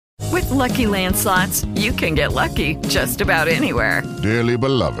Lucky Land Slots, you can get lucky just about anywhere. Dearly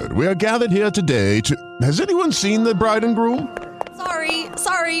beloved, we are gathered here today to... Has anyone seen the bride and groom?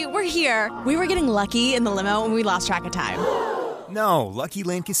 Sorry, we're here. We were getting lucky in the limo and we lost track of time. No, Lucky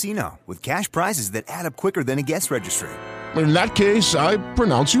Land Casino, with cash prizes that add up quicker than a guest registry. In that case, I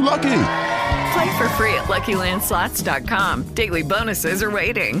pronounce you lucky. Play for free at LuckyLandSlots.com. Daily bonuses are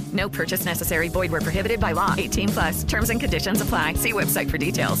waiting. No purchase necessary. Void where prohibited by law. 18+. Terms and conditions apply. See website for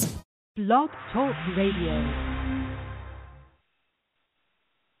details. Blog Talk Radio.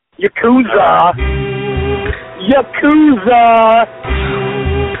 Yakuza Kick Radio.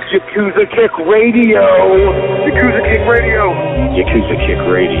 Yakuza Kick Radio. Yakuza Kick Radio. Yakuza Kick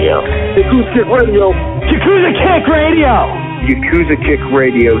Radio. Yakuza Kick Radio. Yakuza Kick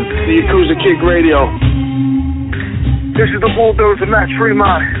Radio. The Yakuza Kick Radio. This is the Bulldozer Matt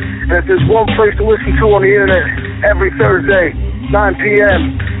Tremont, and if there's one place to listen to on the internet every Thursday, 9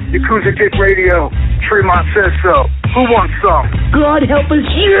 p.m., Yakuza Kick Radio. Tremont says so. Who wants some? God help us,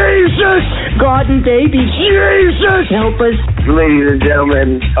 Jesus! God and baby, Jesus help us! Ladies and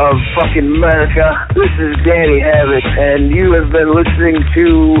gentlemen of fucking America, this is Danny Havoc, and you have been listening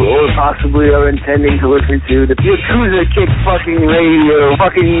to, or possibly are intending to listen to, the Yakuza Kick fucking radio.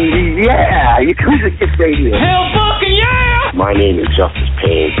 Fucking, yeah! Yakuza Kick Radio. Hell fucking yeah! My name is Justice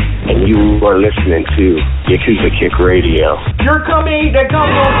Payne, and you are listening to Yakuza Kick Radio. Your company that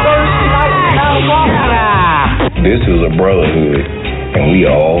comes on Thursday night in California! This is a brotherhood, and we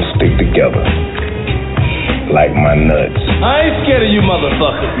all stick together. Like my nuts. I ain't scared of you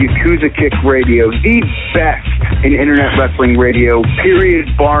motherfuckers. Yakuza Kick Radio, the best in internet wrestling radio,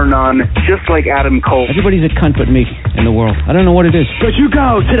 period, bar none, just like Adam Cole. Everybody's a cunt but me in the world. I don't know what it is. But you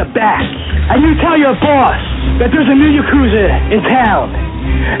go to the back, and you tell your boss that there's a new Yakuza in town.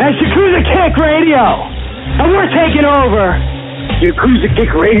 And it's Yakuza Kick Radio, and we're taking over. Yakuza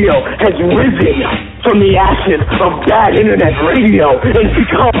Kick Radio has risen from the ashes of bad internet radio and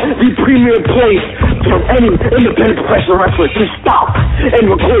become the premier place for any independent professional wrestler to stop and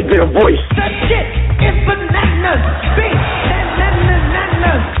record their voice. That shit is bananas! Big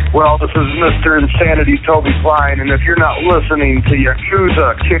bananas! Well, this is Mr. Insanity Toby Klein, and if you're not listening to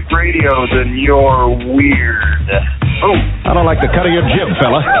Yakuza Kick Radio, then you're weird. Oh, I don't like the cut of your jib,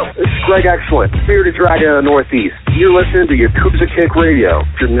 fella. This is Greg Excellent, Bearded Dragon of the Northeast. You're listening to Yakuza Kick Radio.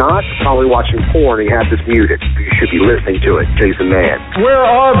 If you're not, probably watching porn and you have this muted. You should be listening to it. Jason Mann. Where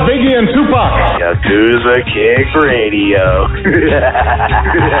are Biggie and Tupac? Yakuza Kick Radio.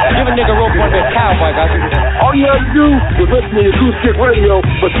 Give a nigga rope on that cowboy, guys. All you have to do is listen to Yakuza Kick Radio,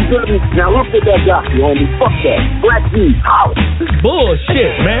 but you didn't. Now look at that jockey, homie. Fuck that. Black D, holla. This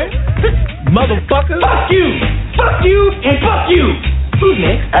bullshit, man. Motherfucker. Fuck you. Fuck you and fuck you. Who's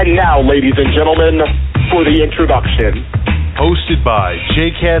next? And now, ladies and gentlemen, for the introduction. Hosted by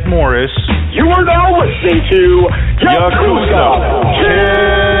J. Cat Morris. You are now listening to Yakuza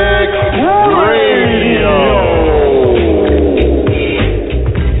Kick Radio.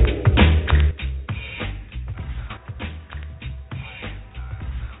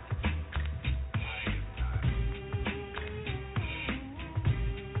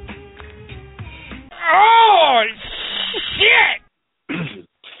 Oh, shit!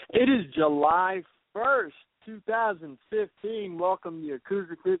 It is July 1st, 2015. Welcome to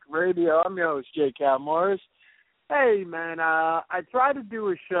Yakuza Kick Radio. I'm your host, J. Cal Morris. Hey, man, I tried to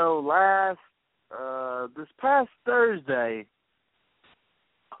do a show this past Thursday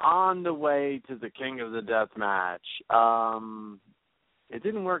on the way to the King of the Death Match. It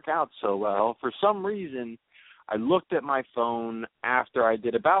didn't work out so well. For some reason, I looked at my phone after I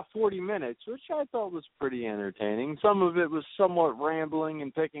did about 40 minutes, which I thought was pretty entertaining. Some of it was somewhat rambling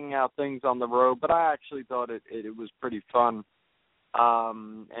and picking out things on the road, but I actually thought it was pretty fun.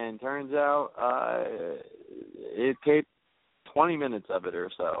 And turns out it taped 20 minutes of it or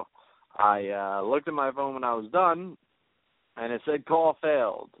so. I looked at my phone when I was done, and it said call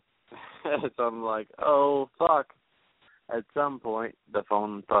failed. So I'm like, oh, fuck. At some point, the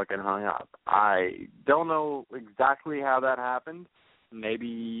phone fucking hung up. I don't know exactly how that happened.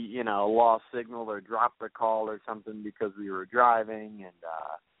 Maybe, lost signal or dropped the call or something because we were driving and,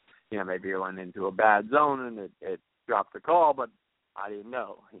 maybe it went into a bad zone and it dropped the call, but I didn't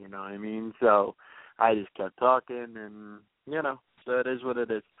know, you know what I mean? So I just kept talking and, so it is what it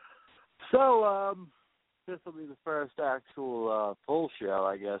is. So, this will be the first actual full show,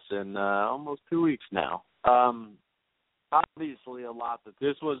 I guess, in almost 2 weeks now. Obviously, a lot.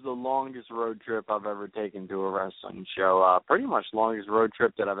 This was the longest road trip I've ever taken to a wrestling show. Pretty much the longest road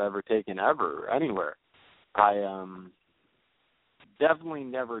trip that I've ever taken ever, anywhere. I definitely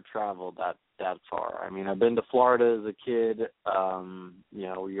never traveled that far. I mean, I've been to Florida as a kid. You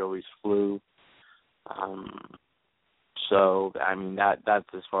know, we always flew. So, I mean,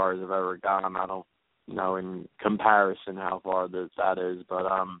 that's as far as I've ever gone. I don't know in comparison how far that is, but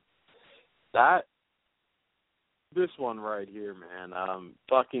this one right here, man,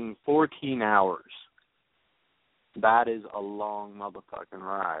 fucking 14 hours. That is a long motherfucking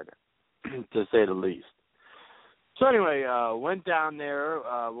ride, to say the least. So anyway, went down there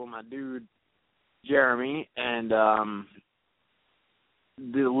with my dude Jeremy and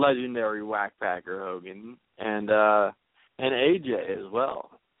the legendary Whackpacker Hogan and AJ as well,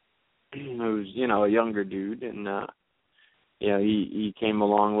 who's, you know, a younger dude, and you know, he came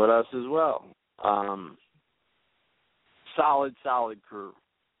along with us as well. Solid crew.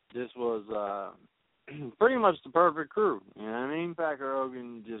 This was pretty much the perfect crew. You know what I mean? Packer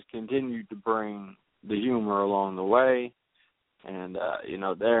Hogan just continued to bring the humor along the way, and you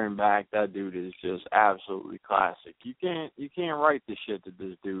know, there and back, that dude is just absolutely classic. You can't write the shit that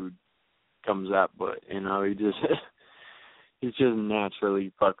this dude comes up with. You know, he's just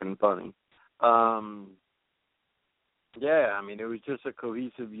naturally fucking funny. Yeah, I mean, it was just a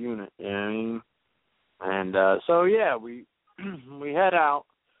cohesive unit. You know what I mean? And so yeah, we head out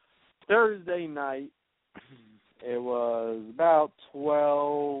Thursday night. It was about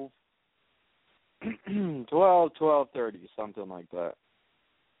 12:30, something like that.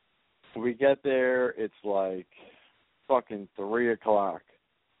 We get there, it's like fucking 3 o'clock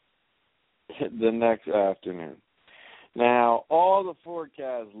the next afternoon. Now, all the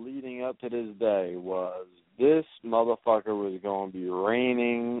forecasts leading up to this day was this motherfucker was going to be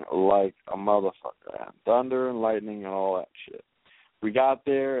raining like a motherfucker. Thunder and lightning and all that shit. We got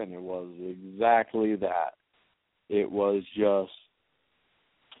there, and it was exactly that. It was just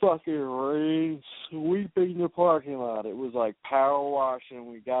fucking rain sweeping the parking lot. It was like power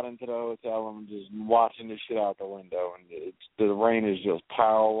washing. We got into the hotel and just watching the shit out the window, and the rain is just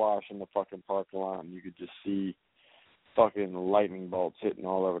power washing the fucking parking lot, and you could just see fucking lightning bolts hitting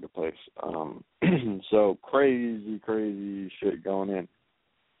all over the place. So crazy shit going in.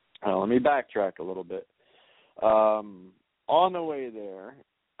 Let me backtrack a little bit. On the way there,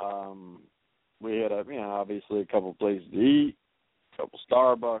 we had obviously a couple places to eat, a couple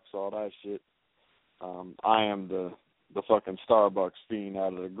Starbucks, all that shit. I am the fucking Starbucks fiend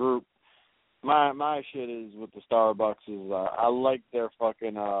out of the group. My shit is with the Starbucks is I like their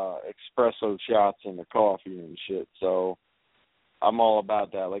fucking espresso shots in the coffee and shit. So I'm all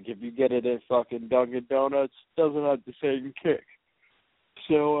about that. Like if you get it at fucking Dunkin' Donuts, it doesn't have the same kick.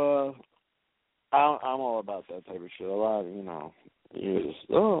 So I'm all about that type of shit. A lot, you know, you just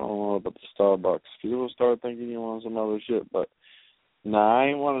I don't know about the Starbucks. People start thinking you want some other shit, but nah, I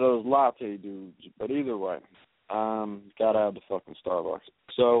ain't one of those latte dudes. But either way, gotta have the fucking Starbucks.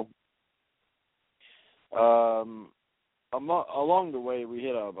 So. Along the way, we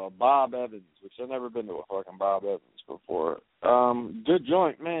hit a Bob Evans, which I've never been to a fucking Bob Evans before. Good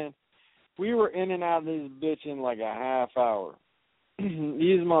joint, man. We were in and out of this bitch in like a half hour.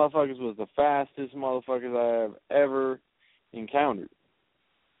 These motherfuckers was the fastest motherfuckers I have ever encountered.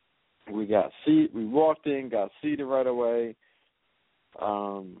 We walked in, got seated right away,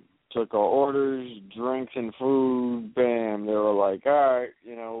 took our orders, drinks and food, bam. They were like, all right,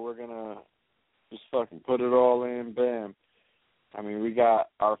 you know, we're going to just fucking put it all in, bam. I mean, we got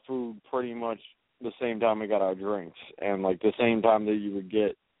our food pretty much the same time we got our drinks, and like the same time that you would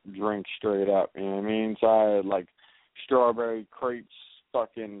get drinks straight up, you know what I mean? So I had like strawberry crepes,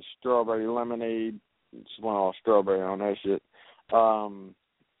 fucking strawberry lemonade, just went all strawberry on that shit.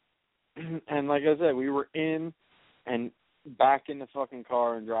 And like I said, we were in and back in the fucking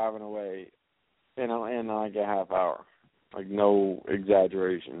car and driving away in like a half hour. Like, no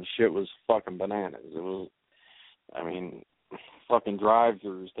exaggeration. Shit was fucking bananas. It was, I mean, fucking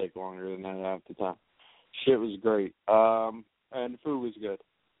drive-thrus take longer than that half the time. Shit was great. And the food was good.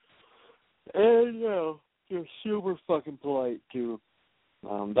 And, you know, you're super fucking polite, too.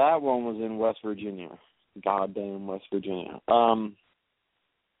 That one was in West Virginia. Goddamn West Virginia. So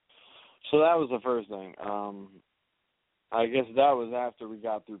that was the first thing. I guess that was after we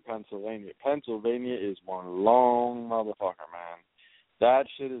got through Pennsylvania. Pennsylvania is one long motherfucker, man. That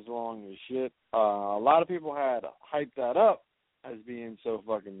shit is long as shit. A lot of people had hyped that up as being so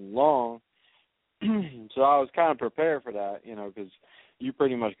fucking long. So I was kind of prepared for that, you know, because you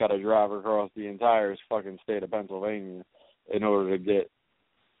pretty much got to drive across the entire fucking state of Pennsylvania in order to get,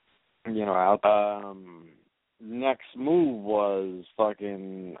 you know, out. Next move was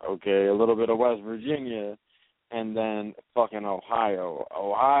fucking, okay, a little bit of West Virginia. and then fucking Ohio.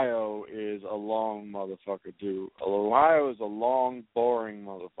 Ohio is a long motherfucker, too. Ohio is a long, boring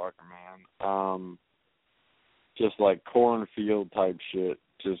motherfucker, man. Just like cornfield type shit.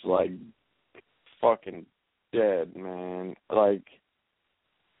 Just like fucking dead, man. Like,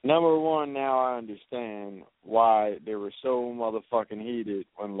 number one, now I understand why they were so motherfucking heated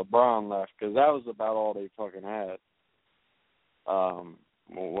when LeBron left, because that was about all they fucking had.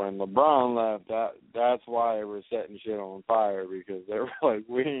 When LeBron left, that's why they were setting shit on fire, because they were like,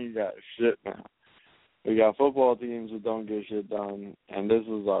 we ain't got shit now. We got football teams that don't get shit done, and this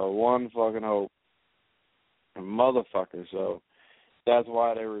is our one fucking hope. Motherfucker, so that's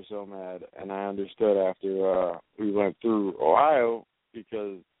why they were so mad, and I understood after we went through Ohio,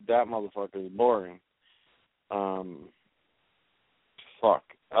 because that motherfucker is boring.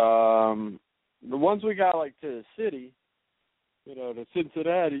 Once we got, like, to the city, you know, to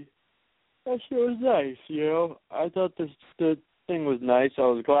Cincinnati, that shit was nice, you know. I thought the thing was nice. I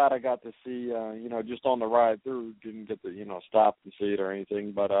was glad I got to see, you know, just on the ride through, didn't get to, you know, stop and see it or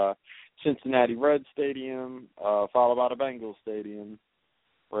anything, but Cincinnati Reds Stadium, followed by the Bengals Stadium,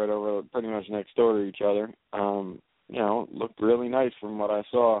 right over, pretty much next door to each other. You know, looked really nice from what I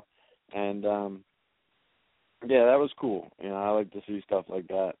saw, and yeah, that was cool. You know, I like to see stuff like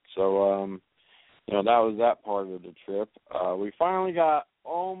that. So, you know, that was that part of the trip. We finally got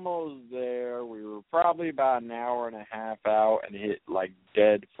almost there. We were probably about an hour and a half out and hit, like,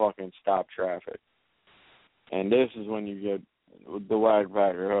 dead fucking stop traffic. And this is when you get the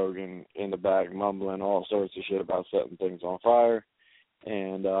Wagbacker Hogan in the back mumbling all sorts of shit about setting things on fire.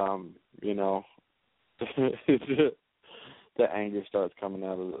 And, you know, the anger starts coming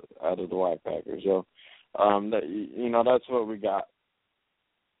out of the Wagbacker. So, you know, that's what we got.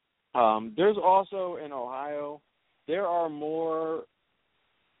 There's also in Ohio, there are more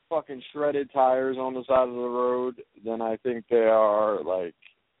fucking shredded tires on the side of the road than I think there are, like,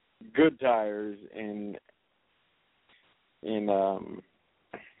 good tires in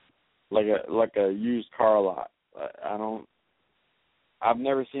like a used car lot. I've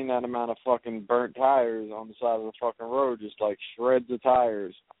never seen that amount of fucking burnt tires on the side of the fucking road, just like shreds of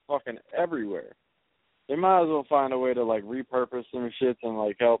tires fucking everywhere. They might as well find a way to, like, repurpose some shit and,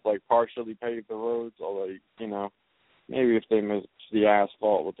 like, help, like, partially pave the roads, although, you know, maybe if they mix the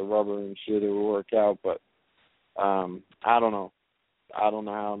asphalt with the rubber and shit, it would work out, but I don't know. I don't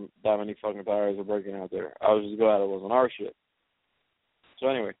know how that many fucking tires are breaking out there. I was just glad it wasn't our shit. So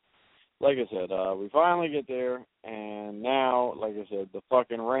anyway, like I said, we finally get there, and now, like I said, the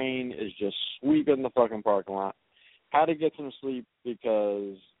fucking rain is just sweeping the fucking parking lot. Had to get some sleep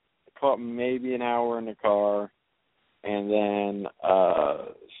because it caught maybe an hour in the car, and then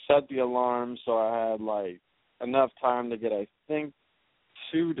set the alarm so I had, like, enough time to get, I think,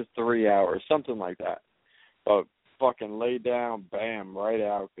 2 to 3 hours, something like that. But fucking lay down, bam, right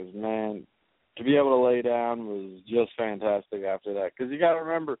out, because, man, to be able to lay down was just fantastic after that. Because you got to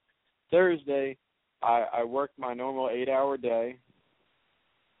remember, Thursday, I worked my normal 8-hour day,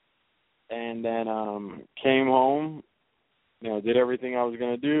 and then came home, you know, did everything I was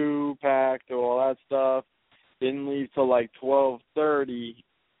going to do, packed, all that stuff, didn't leave till like 12:30,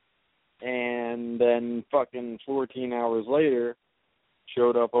 and then fucking 14 hours later,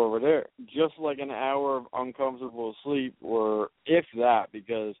 showed up over there. Just like an hour of uncomfortable sleep, or if that,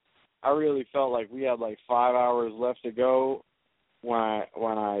 because I really felt like we had like 5 hours left to go when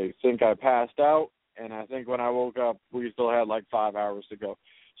I think I passed out, and I think when I woke up, we still had like 5 hours to go.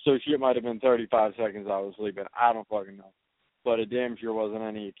 So shit might have been 35 seconds I was sleeping. I don't fucking know. But it damn sure wasn't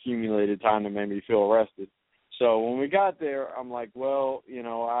any accumulated time that made me feel rested. So when we got there, I'm like, well, you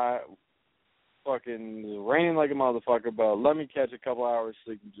know, I fucking, it was raining like a motherfucker, but let me catch a couple hours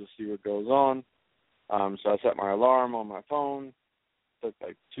sleep and just see what goes on. So I set my alarm on my phone, took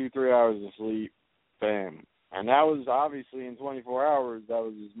like 2-3 hours of sleep, bam. And that was obviously in 24 hours, that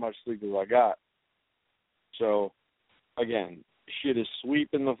was as much sleep as I got. So, again, shit is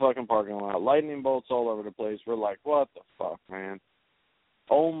sweeping the fucking parking lot, lightning bolts all over the place. We're like, what the fuck, man?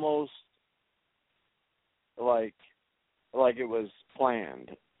 Almost like it was planned.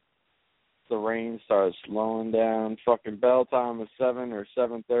 The rain started slowing down. Fucking bell time was 7 or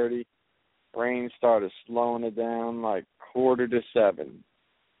 7:30. Rain started slowing it down like 6:45.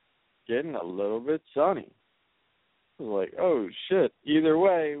 Getting a little bit sunny. I was like, oh shit. Either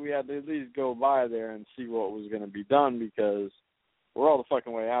way, we had to at least go by there and see what was going to be done, because we're all the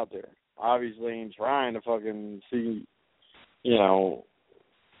fucking way out there. Obviously ain't trying to fucking see, you know,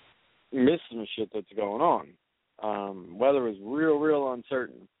 miss some shit that's going on. Weather is real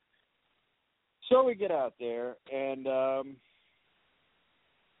uncertain. So we get out there, and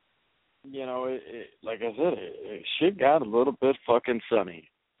you know, like I said, shit got a little bit fucking sunny.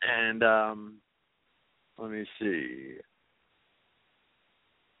 And let me see.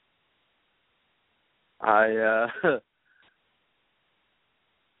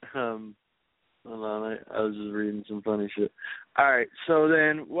 Hold on, I was just reading some funny shit. All right, so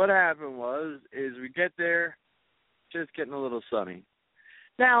then what happened is we get there, just getting a little sunny.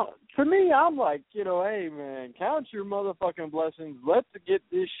 Now, to me, I'm like, you know, hey, man, count your motherfucking blessings. Let's get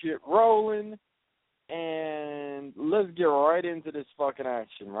this shit rolling, and let's get right into this fucking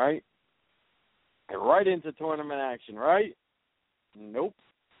action, right? And right into tournament action, right? Nope.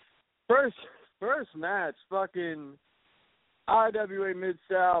 First match, fucking IWA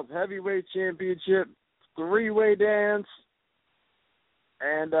Mid-South Heavyweight Championship, three-way dance,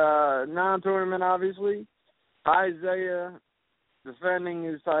 and non-tournament, obviously. Isaiah defending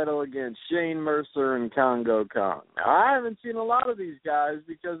his title against Shane Mercer and Congo Kong. Now, I haven't seen a lot of these guys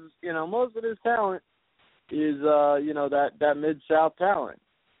because, you know, most of his talent is, you know, that Mid-South talent.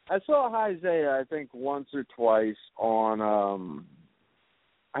 I saw Isaiah, I think, once or twice on,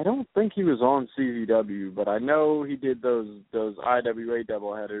 I don't think he was on CZW, but I know he did those IWA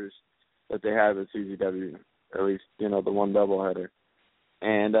doubleheaders that they had with CZW, at least, you know, the one doubleheader.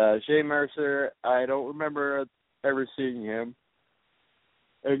 And Shane Mercer, I don't remember ever seeing him.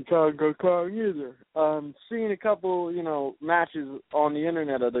 And Congo Kong either. Seeing a couple, you know, matches on the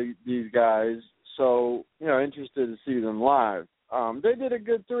internet of these guys, so, you know, interested to see them live. They did a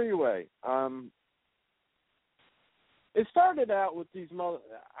good three-way. It started out with these all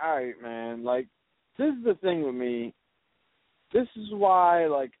right, man, like, this is the thing with me. This is why,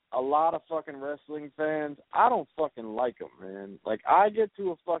 like, a lot of fucking wrestling fans, I don't fucking like them, man. Like, I get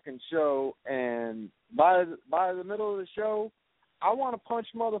to a fucking show, and by the middle of the show, I want to punch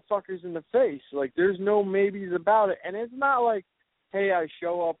motherfuckers in the face. Like, there's no maybes about it. And it's not like, hey, I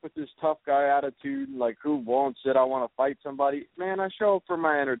show up with this tough guy attitude, like, who wants it? I want to fight somebody. Man, I show up for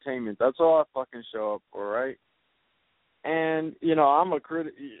my entertainment. That's all I fucking show up for, right? And, you know, I'm a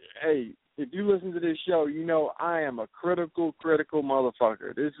critic. Hey, if you listen to this show, you know I am a critical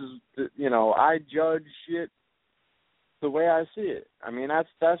motherfucker. This is, you know, I judge shit the way I see it. I mean,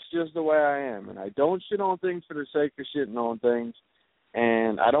 that's just the way I am. And I don't shit on things for the sake of shitting on things.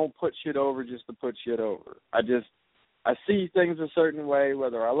 And I don't put shit over just to put shit over. I see things a certain way,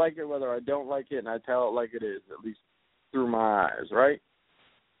 whether I like it, whether I don't like it, and I tell it like it is, at least through my eyes, right?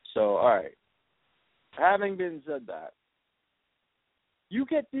 So, all right. Having been said that, you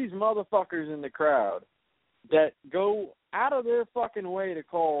get these motherfuckers in the crowd that go out of their fucking way to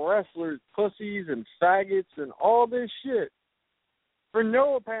call wrestlers pussies and faggots and all this shit for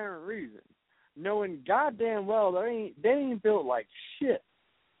no apparent reason, knowing goddamn well they ain't built like shit.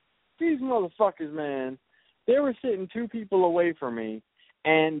 These motherfuckers, man, they were sitting two people away from me,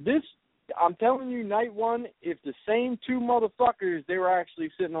 and this, I'm telling you, night one, if the same two motherfuckers, they were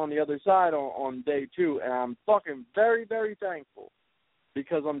actually sitting on the other side on day two, and I'm fucking very, very thankful.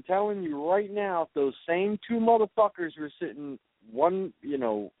 Because I'm telling you right now, if those same two motherfuckers were sitting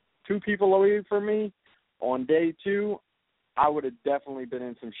two people away from me on day two, I would have definitely been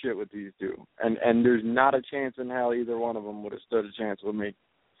in some shit with these two. And there's not a chance in hell either one of them would have stood a chance with me.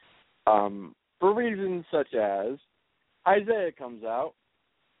 For reasons such as Isaiah comes out,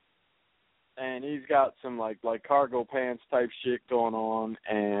 and he's got some like cargo pants type shit going on,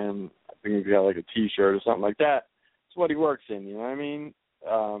 and I think he's got like a T-shirt or something like that. It's what he works in, you know what I mean?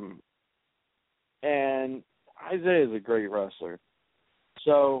 And Isaiah is a great wrestler.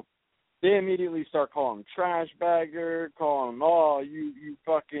 So they immediately start calling him trash bagger, calling him, oh, you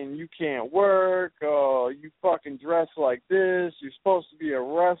can't work, oh, you fucking dress like this, you're supposed to be a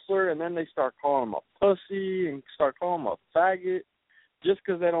wrestler, and then they start calling him a pussy and start calling him a faggot just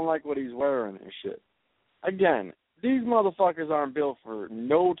because they don't like what he's wearing and shit. Again, these motherfuckers aren't built for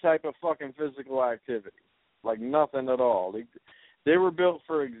no type of fucking physical activity. Like nothing at all. They were built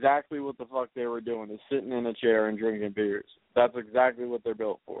for exactly what the fuck they were doing, is sitting in a chair and drinking beers. That's exactly what they're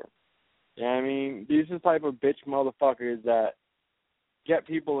built for. You know what I mean? These are the type of bitch motherfuckers that get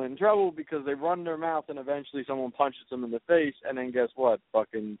people in trouble because they run their mouth and eventually someone punches them in the face, and then guess what?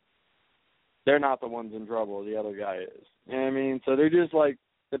 Fucking, they're not the ones in trouble. The other guy is. You know what I mean? So they're just like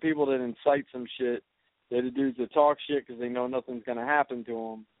the people that incite some shit. They're the dudes that talk shit because they know nothing's going to happen to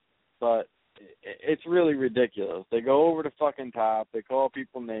them. But it's really ridiculous. They go over the fucking top. They call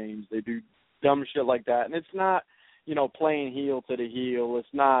people names. They do dumb shit like that. And it's not, playing heel to the heel. It's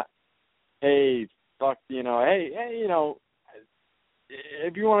not, hey, fuck, hey,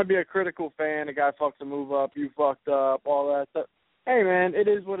 if you want to be a critical fan, a guy fucks a move up, you fucked up, all that stuff. Hey, man, it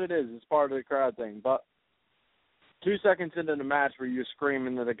is what it is. It's part of the crowd thing. But 2 seconds into the match where you're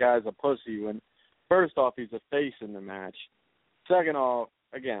screaming that the guy's a pussy when, first off, he's a face in the match. Second off,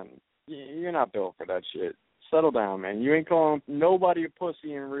 again, you're not built for that shit. Settle down, man. You ain't calling nobody a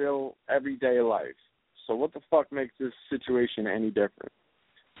pussy in real everyday life. So what the fuck makes this situation any different?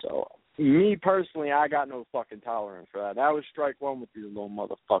 So, me personally, I got no fucking tolerance for that. That was strike one with these little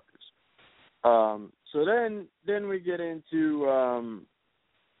motherfuckers. So then we get into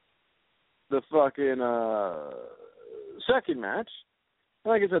the fucking second match.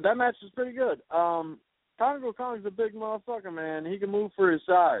 Like I said, that match was pretty good. Congo Kong's a big motherfucker, man. He can move for his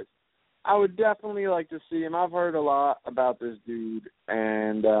size. I would definitely like to see him. I've heard a lot about this dude,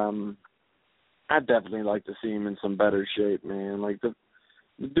 and I'd definitely like to see him in some better shape, man. Like, the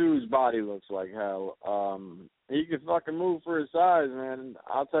dude's body looks like hell. He can fucking move for his size, man.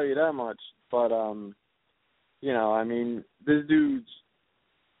 I'll tell you that much. But, you know, I mean, this dude's,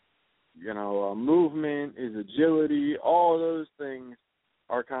 you know, movement, his agility, all those things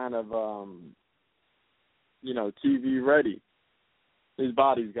are kind of, you know, TV ready. His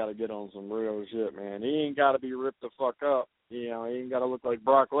body's got to get on some real shit, man. He ain't got to be ripped the fuck up. You know, he ain't got to look like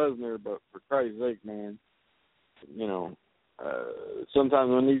Brock Lesnar, but for Christ's sake, man, you know,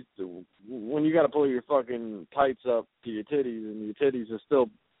 sometimes when you got to pull your fucking tights up to your titties and your titties are still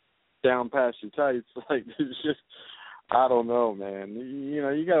down past your tights, like, it's just, I don't know, man. You know,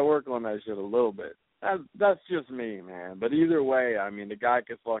 you got to work on that shit a little bit. That's just me, man. But either way, I mean, the guy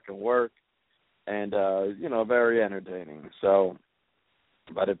can fucking work and, you know, very entertaining. So,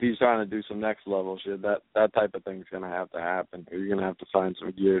 but if he's trying to do some next level shit, that type of thing's going to have to happen. You're going to have to find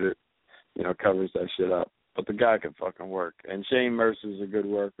some gear that, you know, covers that shit up. But the guy can fucking work. And Shane Mercer's a good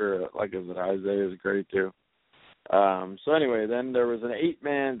worker. Like I said, Isaiah's great too. So anyway, then there was an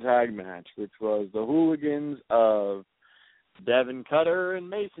 8-man tag match, which was the Hooligans of Devin Cutter and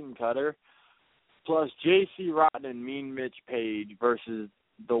Mason Cutter, plus J.C. Rotten and Mean Mitch Page versus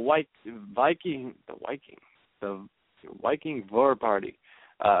the Viking War Party.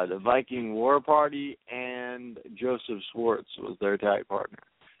 The Viking War Party and Joseph Schwartz was their tag partner.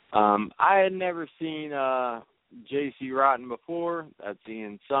 I had never seen J.C. Rotten before. That's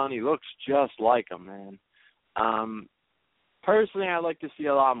Ian's son. He looks just like him, man. Personally, I'd like to see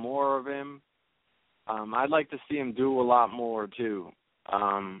a lot more of him. I'd like to see him do a lot more, too.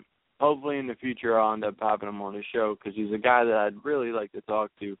 Hopefully in the future I'll end up having him on the show because he's a guy that I'd really like to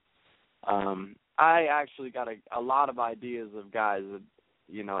talk to. I actually got a lot of ideas of guys that,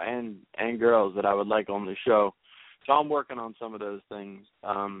 you know, and girls that I would like on the show. So I'm working on some of those things.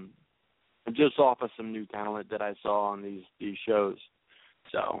 Just off of some new talent that I saw on these shows.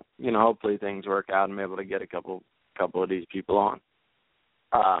 So, you know, hopefully things work out and I'm able to get a couple of these people on.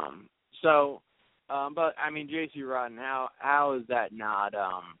 But I mean, J.C. Rotten, how is that not,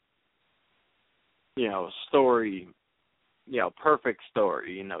 you know, story, you know, perfect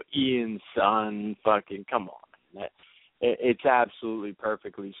story, you know, Ian's son, fucking, come on. It's absolutely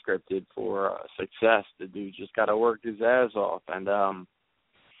perfectly scripted for success. The dude just got to work his ass off. And,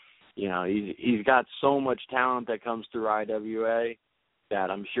 you know, he's got so much talent that comes through IWA that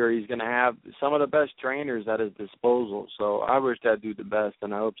I'm sure he's going to have some of the best trainers at his disposal. So I wish that dude the best,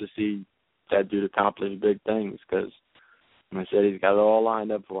 and I hope to see that dude accomplish big things because, like I said, he's got it all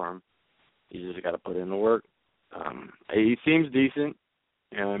lined up for him. He's just got to put in the work. He seems decent,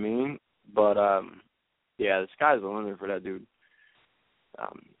 you know what I mean? But, yeah, the sky's the limit for that dude.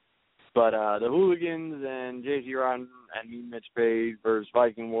 But the Hooligans and J.C. Rotten and me, Mitch Page versus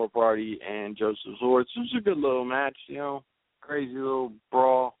Viking War Party and Joseph Schwartz. It was a good little match, you know, crazy little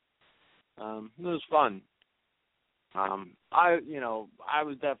brawl. It was fun. I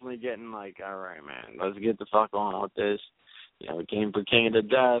was definitely getting like, all right, man, let's get the fuck on with this. You know, we came for King of the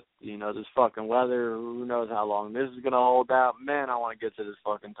Death. You know, this fucking weather, who knows how long this is going to hold out. Man, I want to get to this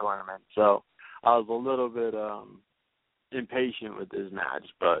fucking tournament. So I was a little bit impatient with this match,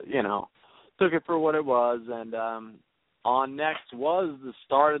 but, you know, took it for what it was. And on next was the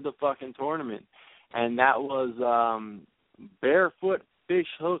start of the fucking tournament, and that was barefoot fish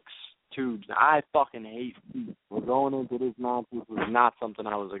hooks tubes. I fucking hate feet. We're going into this match. This was not something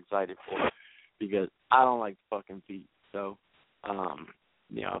I was excited for because I don't like fucking feet. So,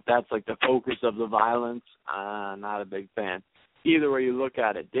 you know, if that's like the focus of the violence, not a big fan. Either way you look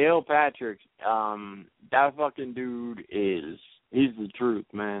at it, Dale Patrick, that fucking dude he's the truth,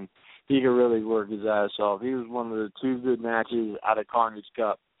 man. He can really work his ass off. He was one of the two good matches out of Carnage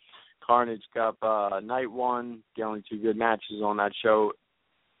Cup. Carnage Cup, night one, the only two good matches on that show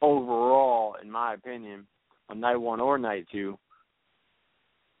overall, in my opinion, on night one or night two,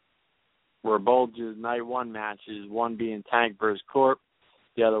 were both just night one matches, one being Tank versus Corp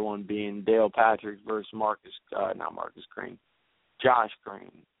The other one being Dale Patrick versus Josh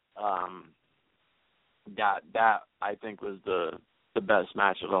Green. That I think was the best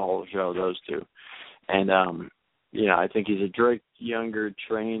match of the whole show, those two. And I think he's a Drake younger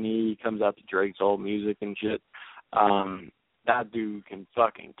trainee. He comes out to Drake's old music and shit. That dude can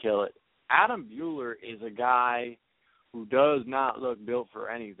fucking kill it. Adam Bueller is a guy who does not look built for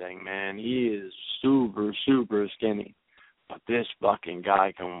anything, man. He is super, super skinny. But this fucking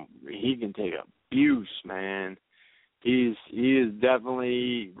guy can take abuse, man. He is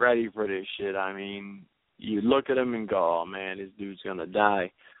definitely ready for this shit. I mean, you look at him and go, oh, man, this dude's going to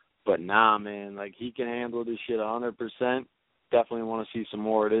die. But nah, man, like, he can handle this shit 100%. Definitely want to see some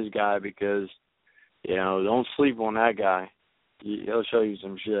more of this guy because, don't sleep on that guy. He'll show you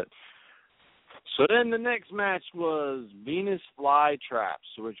some shit. So then the next match was Venus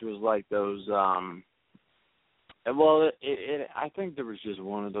Flytraps, which was like those, I think there was just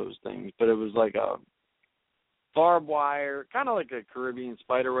one of those things, but it was like a barbed wire, kind of like a Caribbean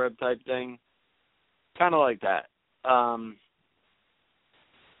spiderweb type thing, kind of like that.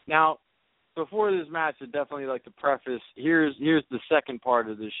 Now, before this match, I'd definitely like to preface, here's the second part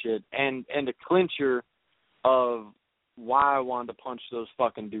of this shit, and the clincher of why I wanted to punch those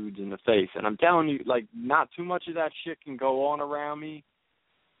fucking dudes in the face. And I'm telling you, like, not too much of that shit can go on around me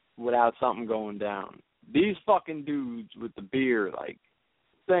without something going down. These fucking dudes with the beer, like,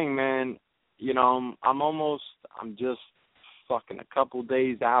 thing, man, I'm just fucking a couple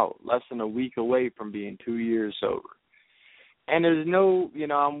days out, less than a week away from being 2 years sober. And there's no,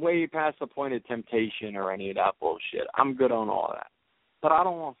 I'm way past the point of temptation or any of that bullshit. I'm good on all that. But I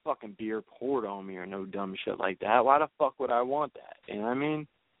don't want fucking beer poured on me or no dumb shit like that. Why the fuck would I want that? You know what I mean?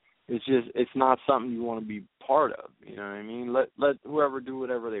 It's not something you want to be part of. You know what I mean? Let whoever do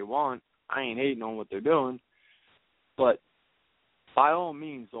whatever they want. I ain't hating on what they're doing. But by all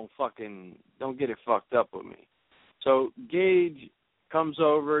means, don't get it fucked up with me. So Gage comes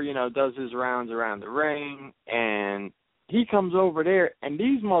over, does his rounds around the ring, and he comes over there, and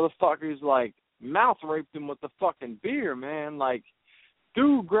these motherfuckers, like, mouth raped him with the fucking beer, man. Like,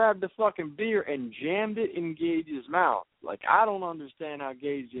 dude grabbed the fucking beer and jammed it in Gage's mouth. Like, I don't understand how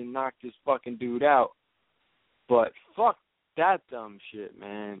Gage didn't knock this fucking dude out. But fuck that dumb shit,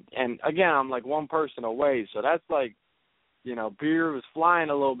 man. And, again, I'm, like, one person away, so that's, like, beer was flying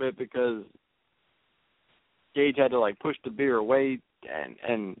a little bit because Gage had to, like, push the beer away,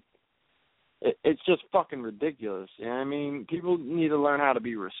 and it's just fucking ridiculous. You know what I mean? People need to learn how to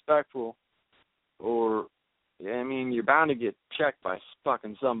be respectful, or, I mean, you're bound to get checked by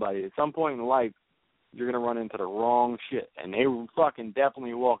fucking somebody. At some point in life, you're going to run into the wrong shit. And they were fucking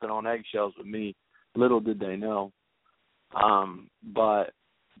definitely walking on eggshells with me. Little did they know. But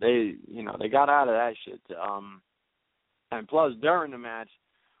they got out of that shit. And plus, during the match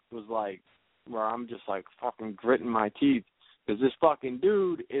was like, where I'm just like fucking gritting my teeth. Because this fucking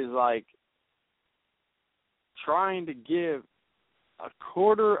dude is like trying to give a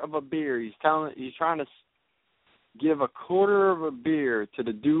quarter of a beer. He's trying to give a quarter of a beer to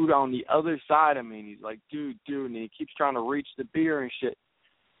the dude on the other side of me. And he's like, dude, and he keeps trying to reach the beer and shit.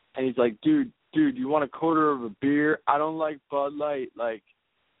 And he's like, dude, you want a quarter of a beer? I don't like Bud Light. Like,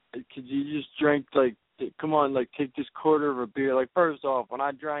 could you just drink, like, come on, like, take this quarter of a beer. Like, first off, when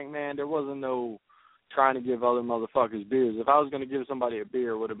I drank, man, there wasn't no trying to give other motherfuckers beers. If I was going to give somebody a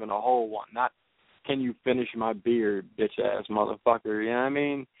beer, it would have been a whole one. Not, can you finish my beer, bitch-ass motherfucker. You know what I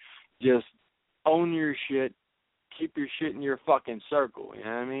mean? Just own your shit. Keep your shit in your fucking circle. You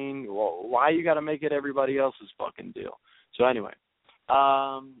know what I mean? Well, why you got to make it everybody else's fucking deal? So anyway,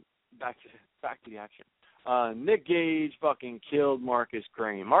 back to the action. Nick Gage fucking killed Marcus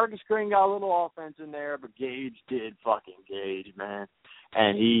Crane. Marcus Crane got a little offense in there, but Gage did fucking Gage, man.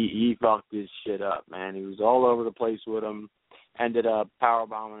 And he fucked his shit up, man. He was all over the place with him. Ended up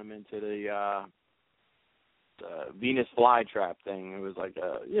powerbombing him into the Venus flytrap thing. It was like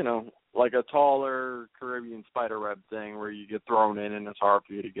a taller Caribbean spiderweb thing where you get thrown in and it's hard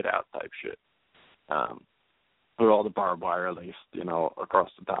for you to get out type shit. With all the barbed wire laced, across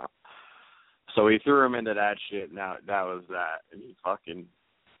the top. So he threw him into that shit. Now that was that, and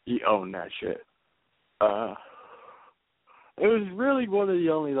he owned that shit. It was really one of the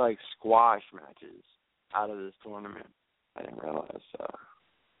only like squash matches out of this tournament. I didn't realize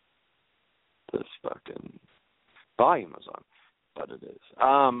this fucking volume was on, but it is.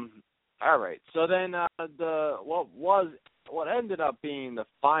 All right. So then what ended up being the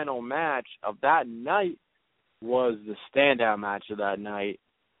final match of that night was the standout match of that night.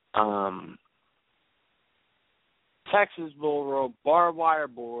 Texas Bull Rope, barbed wire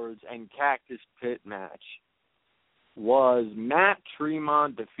boards, and cactus pit match was Matt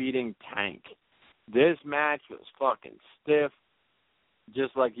Tremont defeating Tank. This match was fucking stiff,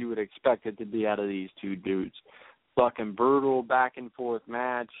 just like you would expect it to be out of these two dudes. Fucking brutal back and forth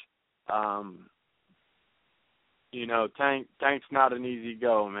match. Tank's not an easy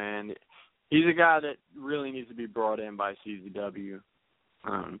go, man. He's a guy that really needs to be brought in by CZW.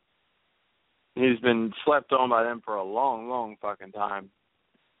 He's been slept on by them for a long, long fucking time.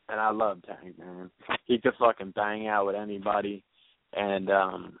 And I love Tank, man. He could fucking bang out with anybody. And,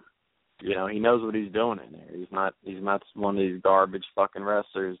 he knows what he's doing in there. He's not one of these garbage fucking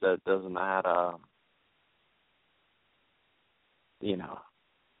wrestlers that doesn't know how to,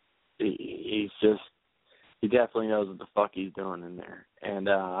 he definitely knows what the fuck he's doing in there. And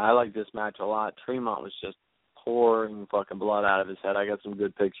I like this match a lot. Tremont was just pouring fucking blood out of his head. I got some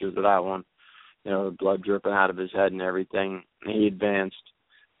good pictures of that one. Blood dripping out of his head and everything. He advanced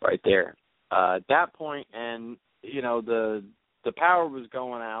right there. At that point, and, the power was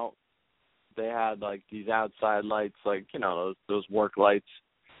going out. They had, like, these outside lights, like, those work lights.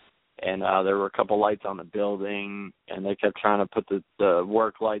 And there were a couple lights on the building, and they kept trying to put the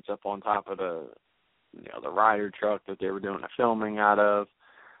work lights up on top of the rider truck that they were doing the filming out of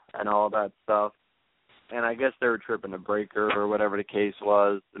and all that stuff. And I guess they were tripping a breaker or whatever the case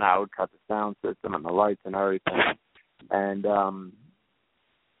was, and I would cut the sound system and the lights and everything. And on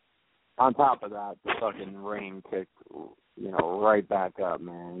top of that, the fucking rain kicked, right back up,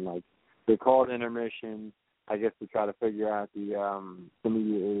 man. Like, they called intermission, I guess, to try to figure out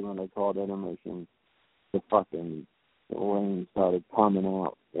immediately when they called intermission, the fucking rain started coming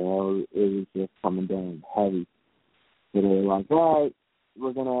out. It was just coming down heavy. So they were like, all right,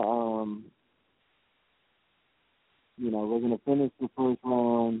 we're gonna finish the first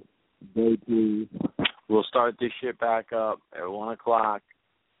round, day 2. We'll start this shit back up at 1 o'clock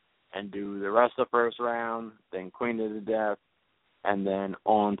and do the rest of the first round, then Queen of the Death, and then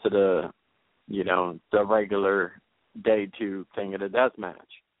on to the regular day 2 King of the Death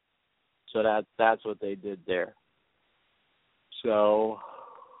match. So that's what they did there. So,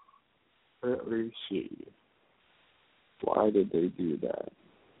 let me see. Why did they do that?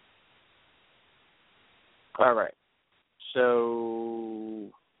 All right. So,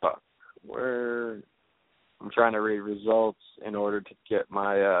 I'm trying to read results in order to get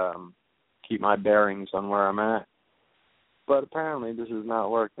my keep my bearings on where I'm at. But apparently this is not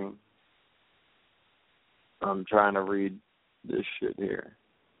working. I'm trying to read this shit here.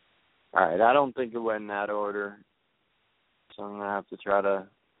 All right, I don't think it went in that order. So I'm going to have to try to...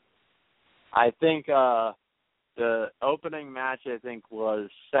 I think the opening match, was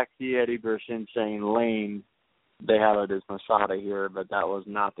Sexy Eddie versus Insane Lane. They have it as Masada here, but that was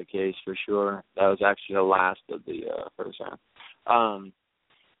not the case for sure. That was actually the last of the first round.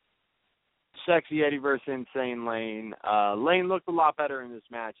 Sexy Eddie versus Insane Lane. Lane looked a lot better in this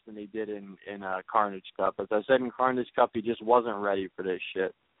match than he did in Carnage Cup. As I said, in Carnage Cup, he just wasn't ready for this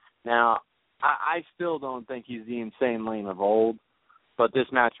shit. Now, I still don't think he's the Insane Lane of old, but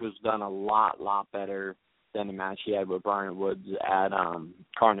this match was done a lot better than the match he had with Brian Woods at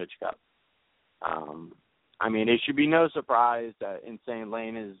Carnage Cup. It should be no surprise that Insane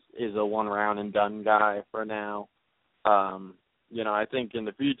Lane is a one-round and done guy for now. I think in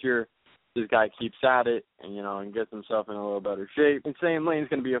the future, this guy keeps at it and gets himself in a little better shape. Insane Lane's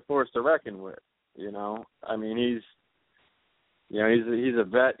going to be a force to reckon with. He's a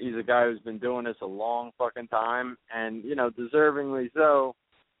vet. He's a guy who's been doing this a long fucking time, and deservingly so.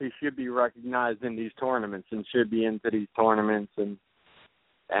 He should be recognized in these tournaments and should be into these tournaments and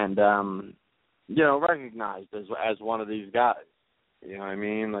recognized as one of these guys. You know what I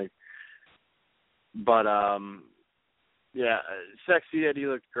mean? Sexy Eddie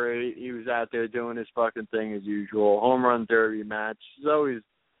looked great. He was out there doing his fucking thing as usual. Home run derby match. It's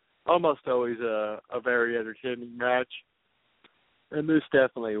almost always a very entertaining match. And this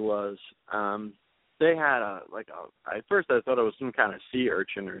definitely was. They had at first I thought it was some kind of sea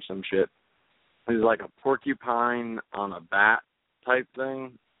urchin or some shit. It was like a porcupine on a bat type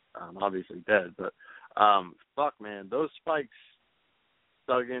thing. Obviously dead, but fuck, man, those spikes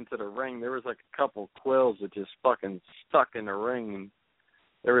dug into the ring. There was like a couple quills that just fucking stuck in the ring, and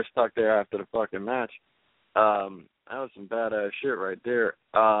they were stuck there after the fucking match. That was some badass shit right there.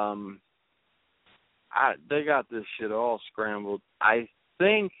 They got this shit all scrambled. I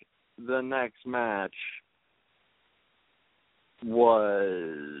think the next match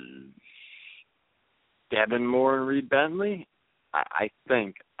was Devin Moore and Reed Bentley. I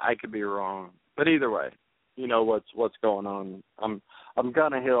think. I could be wrong. But either way, you know what's going on. I'm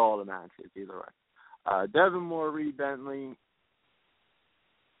gonna hit all the matches either way. Devin Moore, Reed Bentley.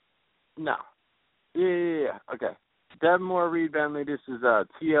 No. Yeah. Okay. Devin Moore, Reed Bentley, this is a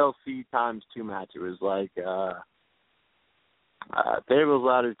TLC times 2 match. It was like tables,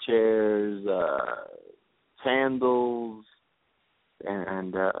 ladder, chairs, candles,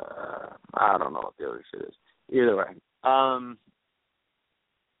 and I don't know what the other shit is. Either way.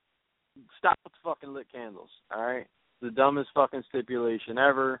 Stop with the fucking lit candles, all right? The dumbest fucking stipulation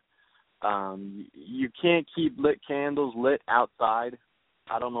ever. You can't keep lit candles lit outside.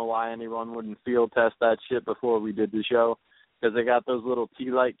 I don't know why anyone wouldn't field test that shit before we did the show, because they got those little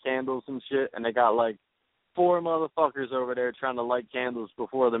tea light candles and shit, and they got like 4 motherfuckers over there trying to light candles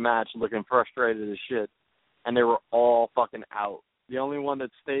before the match looking frustrated as shit, and they were all fucking out. The only one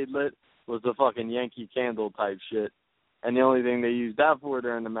that stayed lit was the fucking Yankee Candle type shit, and the only thing they used that for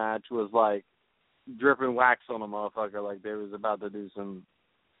during the match was like dripping wax on a motherfucker like they was about to do some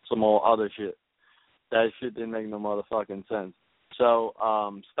old other shit. That shit didn't make no motherfucking sense. So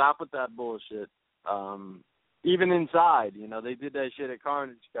stop with that bullshit. Even inside, they did that shit at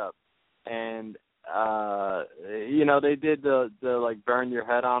Carnage Cup, and they did the like burn your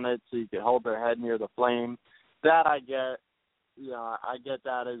head on it so you could hold their head near the flame. That I get. I get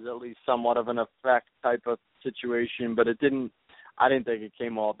that as at least somewhat of an effect type of situation, but I didn't think it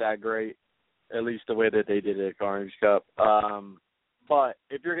came off that great, at least the way that they did it at Carnage Cup. But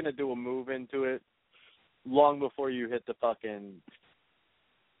if you're going to do a move into it, long before you hit the fucking,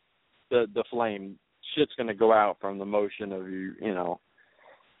 the flame, shit's going to go out from the motion of you,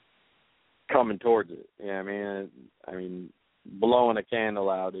 coming towards it. I mean, blowing a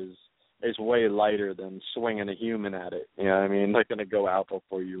candle out is way lighter than swinging a human at it. They're going to go out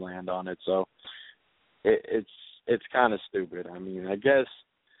before you land on it. So it's kind of stupid. I guess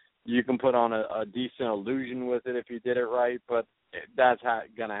you can put on a decent illusion with it if you did it right, but that's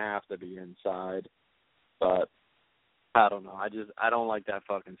going to have to be inside. But I don't know. I don't like that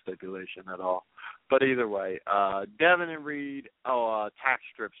fucking stipulation at all. But either way, Devin and Reed, tax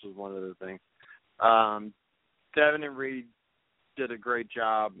strips was one of the things. Devin and Reed did a great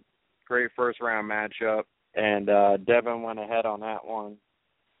job. Great first round matchup, and Devin went ahead on that one,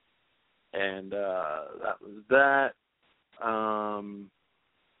 and that was that.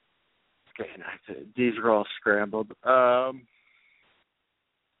 Okay, these are all scrambled.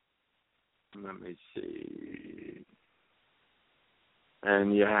 Let me see.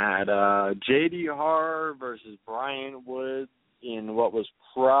 And you had J.D. Horror versus Brian Woods in what was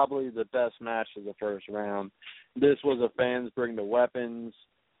probably the best match of the first round. This was a fans bring the weapons.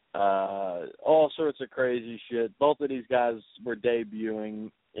 All sorts of crazy shit. Both of these guys were debuting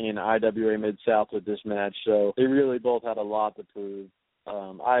in IWA Mid-South with this match, so they really both had a lot to prove.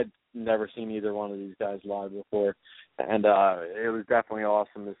 I'd never seen either one of these guys live before, and it was definitely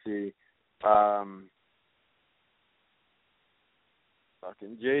awesome to see.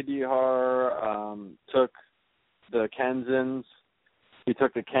 Fucking J.D. Horror took the Kenzans. He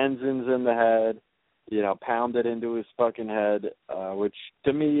took the Kenzans in the head, pounded into his fucking head, which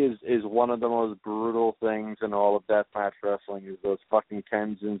to me is one of the most brutal things in all of deathmatch wrestling is those fucking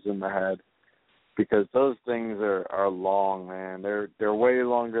Kenzans in the head, because those things are long, man. They're way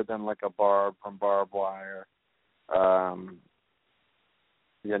longer than like a barb from barbed wire.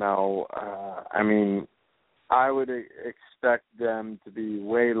 I would expect them to be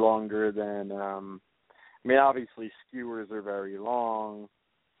way longer than. Obviously skewers are very long,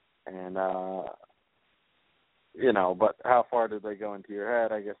 and but how far do they go into your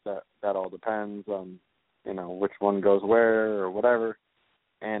head? I guess that all depends on, which one goes where or whatever.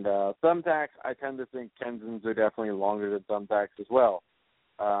 And thumbtacks, I tend to think Kenzans are definitely longer than thumbtacks as well.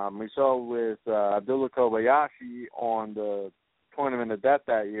 We saw with Abdullah Kobayashi on the Tournament of Death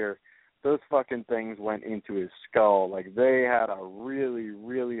that year, those fucking things went into his skull. Like, they had a really,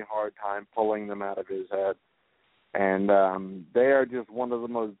 really hard time pulling them out of his head. And they are just one of the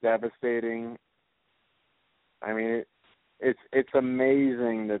most devastating. It's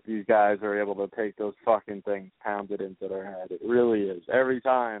amazing that these guys are able to take those fucking things pounded into their head. It really is. Every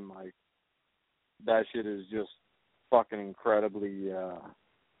time, that shit is just fucking incredibly,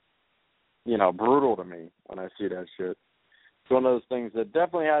 brutal to me when I see that shit. It's one of those things that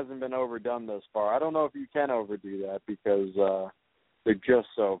definitely hasn't been overdone thus far. I don't know if you can overdo that because they're just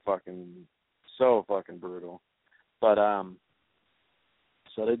so fucking brutal. But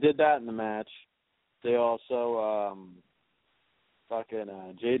so they did that in the match. They also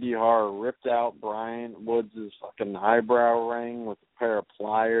J.D. Horror ripped out Brian Woods' fucking eyebrow ring with a pair of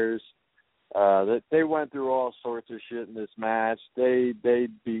pliers. They went through all sorts of shit in this match. They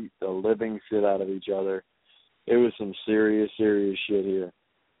beat the living shit out of each other. It was some serious shit here.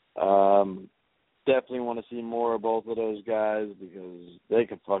 Definitely want to see more of both of those guys because they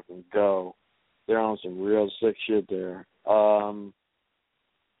can fucking go. They're on some real sick shit there.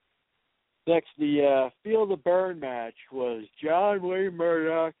 Next, the Feel the Burn match was John Wayne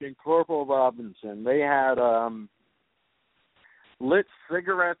Murdoch and Corporal Robinson. They had lit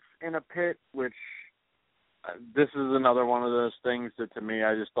cigarettes in a pit, which this is another one of those things that to me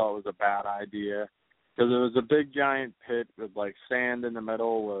I just thought was a bad idea. Because it was a big giant pit with like sand in the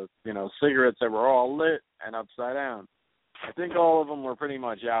middle with, you know, cigarettes that were all lit and upside down. I think all of them were pretty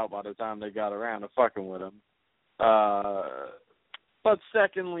much out by the time they got around to fucking with them. But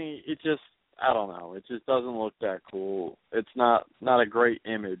secondly, it just, I don't know, it just doesn't look that cool. It's not a great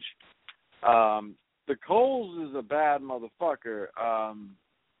image. The Coles is a bad motherfucker.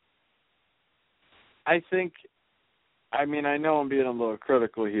 I know I'm being a little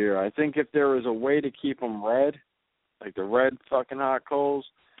critical here. I think if there was a way to keep them red, like the red fucking hot coals,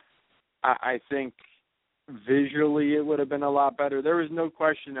 I think visually it would have been a lot better. There was no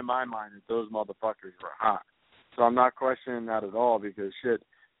question in my mind that those motherfuckers were hot. So I'm not questioning that at all because shit,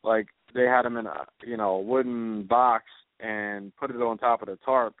 like they had them in a wooden box and put it on top of the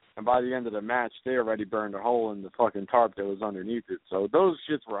tarp, and by the end of the match, they already burned a hole in the fucking tarp that was underneath it. So those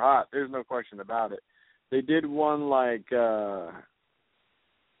shits were hot. There's no question about it. They did one like kind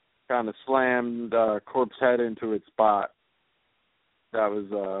of slammed Corp's head into its spot. That was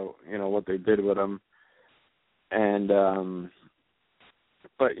what they did with him. And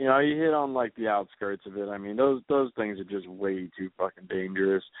but you hit on like the outskirts of it. I mean, those things are just way too fucking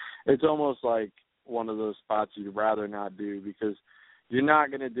dangerous. It's almost like one of those spots you'd rather not do because you're not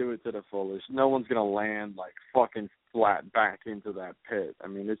going to do it to the fullest. No one's going to land like fucking flat back into that pit. I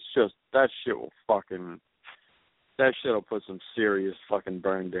mean, it's just that shit'll put some serious fucking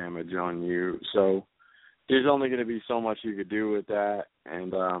burn damage on you. So there's only going to be so much you could do with that.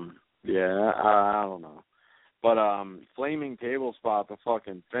 And I don't know. But flaming table spot to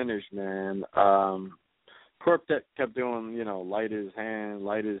fucking finish, man. Corp kept doing, light his hand,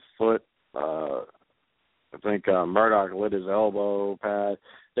 light his foot. I think Murdoch lit his elbow pad.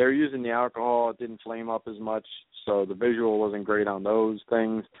 They were using the alcohol. It didn't flame up as much, so the visual wasn't great on those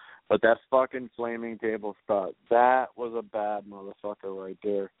things. But that fucking flaming table spot, that was a bad motherfucker right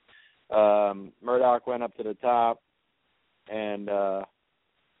there. Murdoch went up to the top, and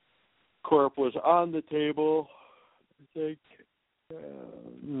Corp was on the table. I think,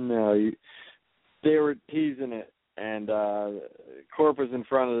 they were teasing it, and Corp was in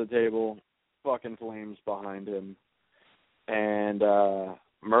front of the table, fucking flames behind him, and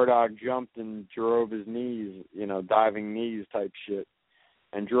Murdoch jumped and drove his knees, diving knees type shit,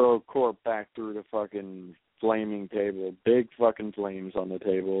 and drove Corp back through the fucking flaming table. Big fucking flames on the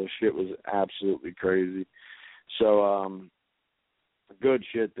table. Shit was absolutely crazy. So, good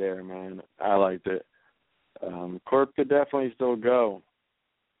shit there, man. I liked it. Corp could definitely still go.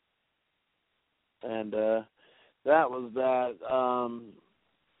 And that was that.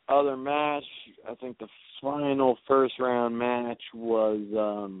 Other match, I think the final first round match was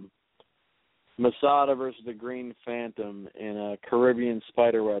Masada versus the Green Phantom in a Caribbean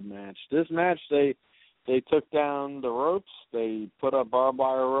spiderweb match. This match, they took down the ropes. They put up barbed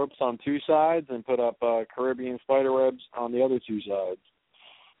wire ropes on two sides and put up Caribbean spiderwebs on the other two sides.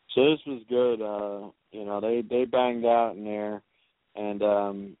 So this was good. They banged out in there, and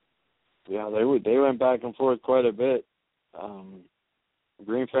they went back and forth quite a bit.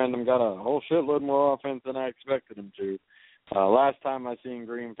 Green Phantom got a whole shitload more offense than I expected him to. Last time I seen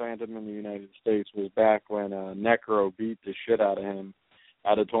Green Phantom in the United States was back when Necro beat the shit out of him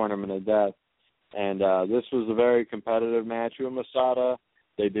at a Tournament of Death. And this was a very competitive match with Masada.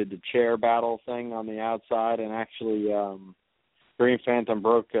 They did the chair battle thing on the outside, and actually Green Phantom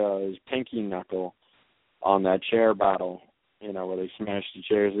broke his pinky knuckle on that chair battle, where they smashed the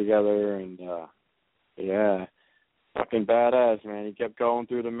chairs together. And, fucking badass, man. He kept going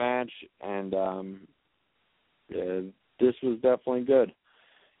through the match, and this was definitely good.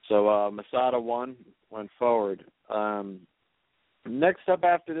 So Masada won, went forward. Next up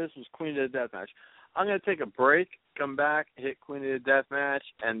after this was Queen of the Death Match. I'm going to take a break, come back, hit Queen of the Death Match,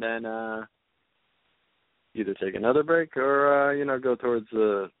 and then either take another break or, go towards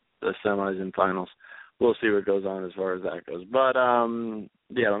the semis and finals. We'll see what goes on as far as that goes. But,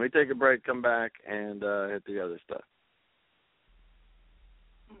 let me take a break, come back, and hit the other stuff.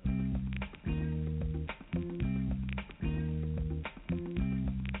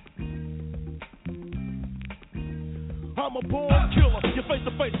 I'm a born killer. You're face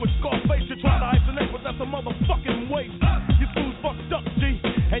to face with Scarface. You try to isolate, but that's a motherfucking waste. You fools fucked up, G.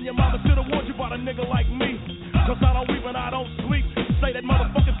 And your mama should have warned you about a nigga like me. Cause I don't weep and I don't sleep. Say that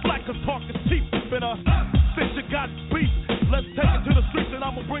motherfucking slack, cause talk is cheap. Since you got beef, let's take it to the streets and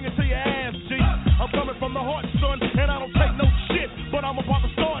I'ma bring it to your ass, G. I'm coming from the heart, son, and I don't take no shit. But I'm about to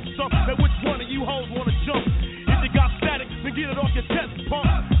start something. Now which one of you hoes wanna jump? If you got static, then get it off your chest, punk.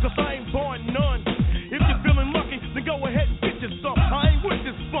 Cause I ain't born none. If you're feeling lucky, then go ahead and get you some. I ain't with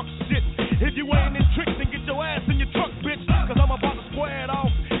this fuck shit. If you ain't in tricks, then get your ass in your truck, bitch. Cause I'm about to square it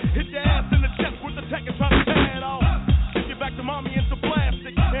off. Hit your ass in the chest with the tech and try to tear it off. Ship you back to mommy into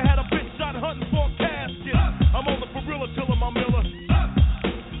plastic. And had a bitch shot hunting for a casket. I'm on the gorilla tiller, my Miller.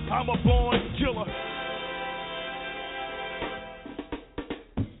 I'm a born killer.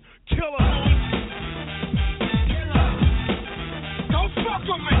 Killer. Don't fuck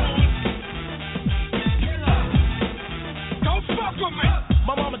with me. Don't fuck with me.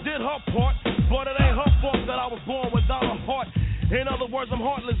 My mama did her part, but it ain't her fault that I was born without a heart. In other words, I'm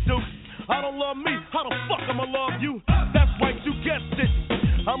heartless, dude. I don't love me. How the fuck I'ma love you? That's right, you guessed it.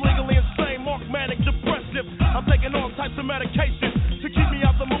 I'm legally insane, mark manic, depressive. I'm taking all types of medication to keep me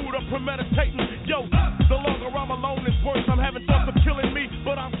out the mood of premeditating. Yo, the longer I'm alone is worse. I'm having thoughts of killing me,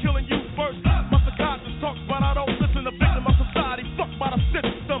 but I'm killing you first. My psychiatrist talks, but I don't listen. The victim of society, fucked by the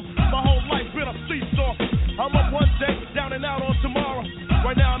system. My whole life been a seesaw. I'm up one day, down and out on tomorrow.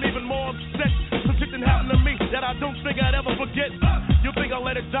 Right now I'm even more upset. Some shit that happened to me that I don't think I'd ever forget. You think I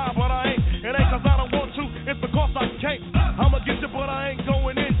let it die, but I ain't. It ain't cause I don't want to, it's because I can't. I'ma get you, but I ain't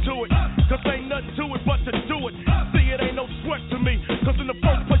going into it. Cause ain't nothing to it but to do it. See, it ain't no sweat to me. Cause in the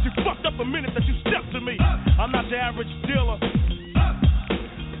first place you fucked up the minute that you stepped to me. I'm not your average dealer.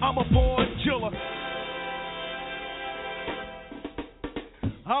 I'm a born killer.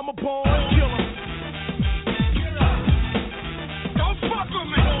 I'm a born killer. Don't fuck with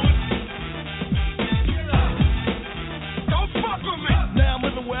me. Don't fuck with me. Now I'm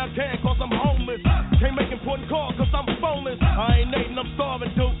living where I can cause I'm homeless. Can't make important calls cause I'm phoneless. I ain't Nathan, I'm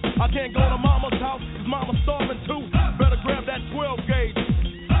starving too. I can't go to mama's house cause mama's starving too. Better grab that 12 gauge.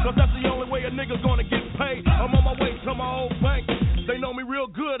 Cause that's the only way a nigga's gonna get paid. I'm on my way to my old bank. They know me real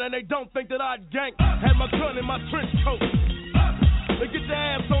good and they don't think that I'd gank. Had my gun in my trench coat. They get your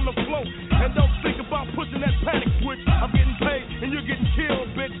ass on the floor and don't think about pushing that panic switch. I'm getting paid and you're getting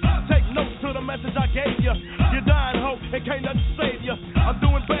killed, bitch. Take notes to the message I gave you. You're dying, hope, and can't nothing save you. I'm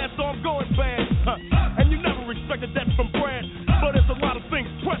doing bad, so I'm going bad. And you never respected that from Brad. But it's a lot of things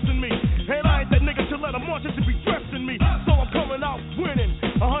pressing me. And I ain't that nigga to let them watch it to be dressing me. So I'm coming out winning.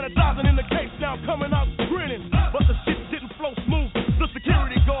 100,000 in the case now, coming out grinning. But the shit didn't flow smooth. The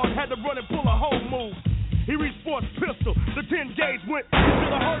security guard had to run and pull a whole move. He reached for his pistol. The 10 gauge went. He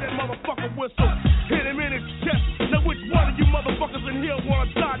should have heard that motherfucker whistle. Hit him in his chest. Now which one of you motherfuckers in here wanna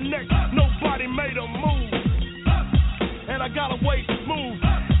die next? Nobody made a move. And I got away smooth.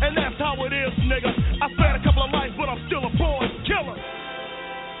 And that's how it is, nigga. I spared a couple of lives, but I'm still a born killer.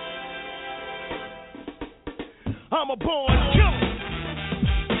 I'm a born killer.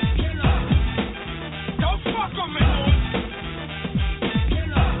 Don't fuck with me.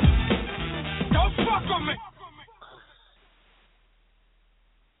 Don't fuck with me.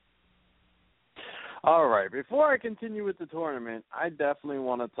 All right, before I continue with the tournament, I definitely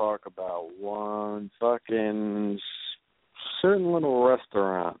want to talk about one fucking certain little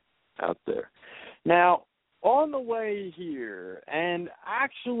restaurant out there. Now, on the way here, and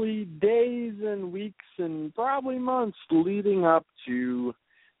actually days and weeks and probably months leading up to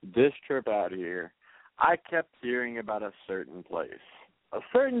this trip out here, I kept hearing about a certain place. A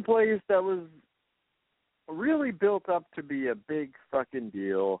certain place that was really built up to be a big fucking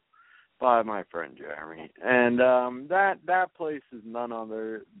deal by my friend Jeremy. And that place is none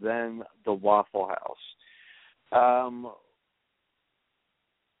other than the Waffle House.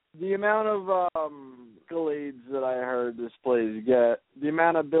 The amount of accolades that I heard this place get, the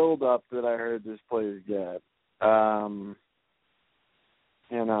amount of build-up that I heard this place get,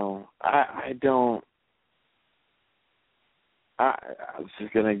 you know, I was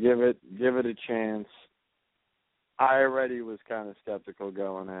just gonna give it a chance. I already was kind of skeptical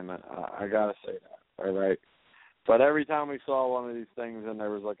going in. I gotta say that, all right. But every time we saw one of these things, and there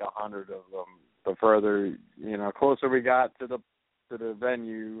was like 100 of them, the further, you know, closer we got to the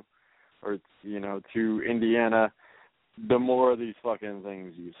venue, or you know, to Indiana, the more of these fucking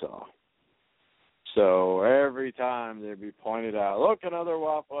things you saw. So every time they'd be pointed out, look, another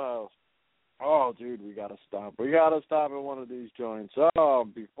Waffle House. Oh, dude, we gotta stop. We gotta stop at one of these joints. Oh,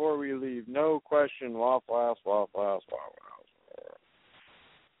 before we leave, no question, Waffle House, Waffle House, Waffle House.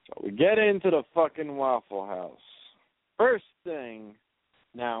 So we get into the fucking Waffle House. First thing,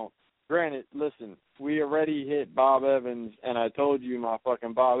 now, granted, listen, we already hit Bob Evans, and I told you my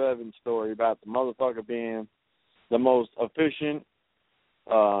fucking Bob Evans story about the motherfucker being the most efficient,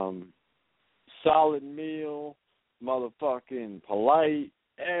 solid meal, motherfucking polite,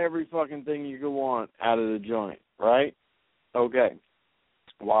 every fucking thing you could want out of the joint, right? Okay.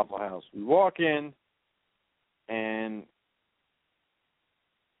 Waffle House. We walk in, and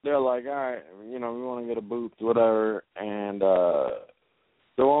they're like, all right, we want to get a booth, whatever, and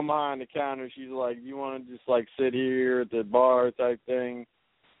the woman behind the counter, she's like, you want to just, sit here at the bar type thing,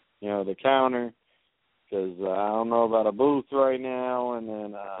 the counter, because I don't know about a booth right now, and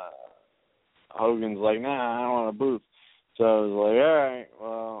then Hogan's like, nah, I don't want a booth. So I was like, all right,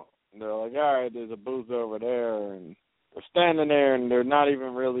 well, they're like, all right, there's a booth over there, and we're standing there, and they're not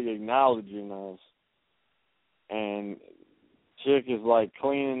even really acknowledging us. And chick is,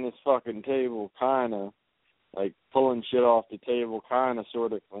 cleaning this fucking table, kind of, pulling shit off the table, kind of,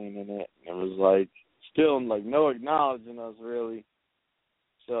 sort of cleaning it. It was, still, no acknowledging us, really.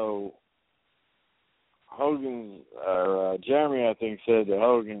 So Hogan, or Jeremy, I think, said to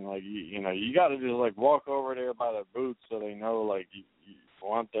Hogan, you got to just, walk over there by the booth so they know, you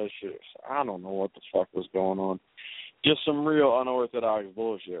want that shit. So I don't know what the fuck was going on. Just some real unorthodox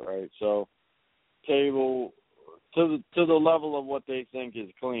bullshit, right? So table to the level of what they think is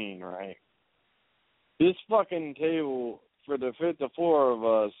clean, right? This fucking table for the four of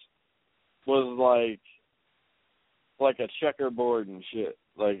us was like a checkerboard and shit.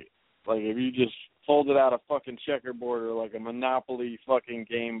 Like if you just folded out a fucking checkerboard or like a Monopoly fucking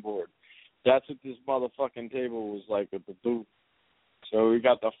game board. That's what this motherfucking table was like with the booth. So we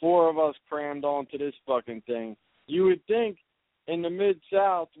got the four of us crammed onto this fucking thing. You would think in the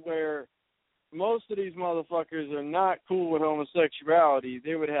Mid-South, where most of these motherfuckers are not cool with homosexuality,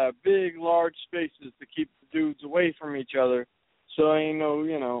 they would have big, large spaces to keep the dudes away from each other, so ain't no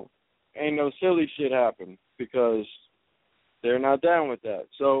silly shit happen, because they're not down with that.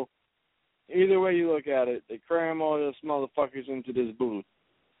 So either way you look at it, they cram all those motherfuckers into this booth.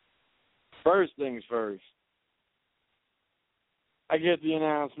 First things first, I get the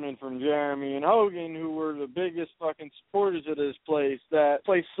announcement from Jeremy and Hogan, who were the biggest fucking supporters of this place, that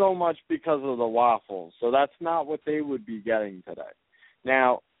place so much because of the waffles. So that's not what they would be getting today.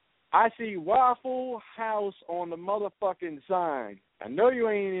 Now, I see Waffle House on the motherfucking sign. I know you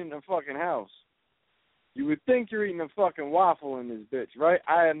ain't eating a fucking house. You would think you're eating a fucking waffle in this bitch, right?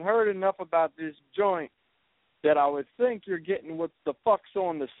 I hadn't heard enough about this joint that I would think you're getting what the fuck's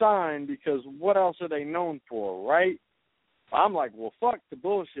on the sign, because what else are they known for, right? I'm like, well, fuck the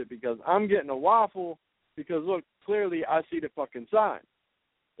bullshit, because I'm getting a waffle because, look, clearly I see the fucking sign.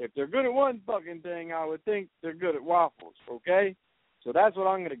 If they're good at one fucking thing, I would think they're good at waffles, okay? So that's what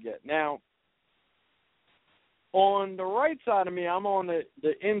I'm going to get. Now, on the right side of me, I'm on the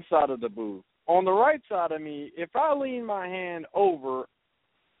inside of the booth. On the right side of me, if I lean my hand over,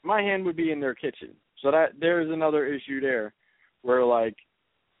 my hand would be in their kitchen. So that there's another issue there where,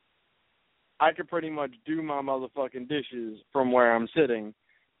 I could pretty much do my motherfucking dishes from where I'm sitting,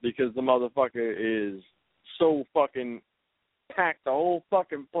 because the motherfucker is so fucking packed. The whole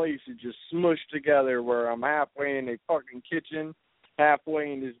fucking place is just smushed together, where I'm halfway in a fucking kitchen,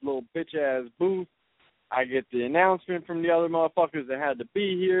 halfway in this little bitch-ass booth. I get the announcement from the other motherfuckers that had to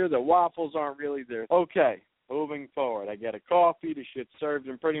be here. The waffles aren't really there. Okay, moving forward. I get a coffee. The shit's served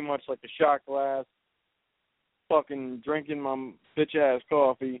in pretty much like a shot glass. Fucking drinking my bitch-ass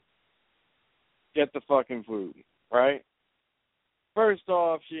coffee. Get the fucking food, right? First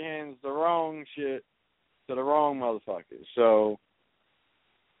off, she hands the wrong shit to the wrong motherfucker. So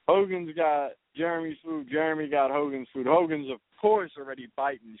Hogan's got Jeremy's food. Jeremy got Hogan's food. Hogan's, of course, already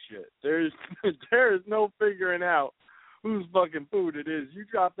biting shit. There is no figuring out whose fucking food it is. You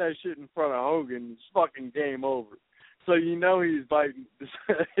drop that shit in front of Hogan, it's fucking game over. So you know he's biting.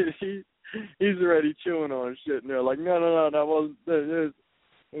 He's already chewing on shit, and they're like, no, that wasn't.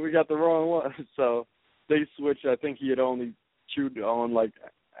 We got the wrong one. So they switched. I think he had only chewed on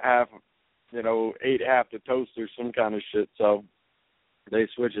half, ate half the toast or some kind of shit. So they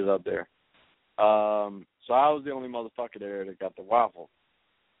switched it up there. So I was the only motherfucker there that got the waffle.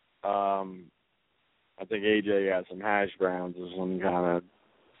 I think AJ got some hash browns or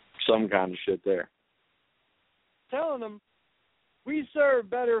some kind of shit there. Telling them we serve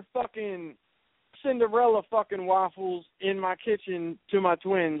better fucking Cinderella fucking waffles in my kitchen to my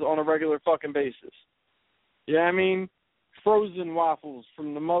twins on a regular fucking basis. Yeah, I mean, frozen waffles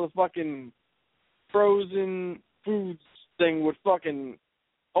from the motherfucking frozen foods thing with fucking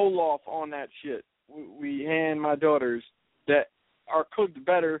Olaf on that shit. We hand my daughters that are cooked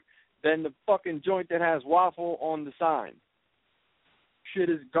better than the fucking joint that has waffle on the sign. Shit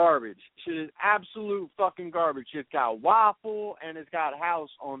is garbage. Shit is absolute fucking garbage. It's got waffle and it's got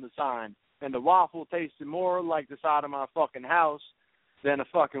house on the sign. And the waffle tasted more like the side of my fucking house than a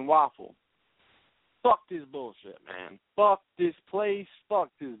fucking waffle. fuck this bullshit, man. Fuck this place. Fuck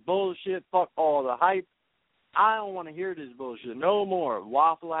this bullshit. Fuck all the hype. I don't want to hear this bullshit no more.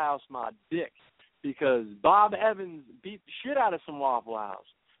 Waffle House my dick. Because Bob Evans beat the shit out of some Waffle House.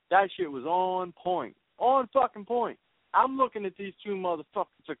 That shit was on point. On fucking point. I'm looking at these two motherfuckers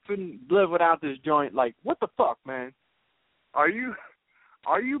that couldn't live without this joint. Like, what the fuck, man? Are you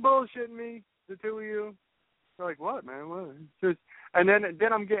bullshitting me, the two of you? They're like, what, man? What? Just, and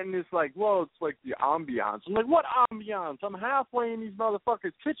then I'm getting this like, well, it's like the ambiance. I'm like, what ambiance? I'm halfway in these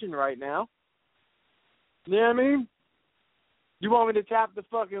motherfuckers' kitchen right now. You know what I mean? You want me to tap the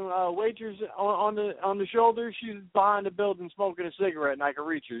fucking waitress on the shoulder? She's behind the building smoking a cigarette, and I can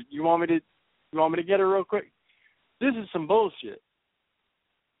reach her. You want me to get her real quick? This is some bullshit.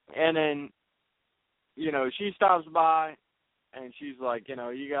 And then, you know, she stops by, and she's like, you know,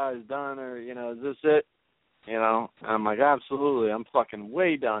 you guys done, or, you know, is this it? You know, and I'm like, absolutely. I'm fucking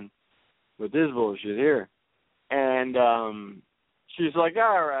way done with this bullshit here. And she's like,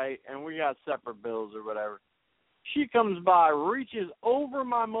 all right, and we got separate bills or whatever. She comes by, reaches over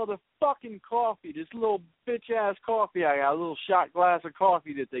my motherfucking coffee, this little bitch-ass coffee I got, a little shot glass of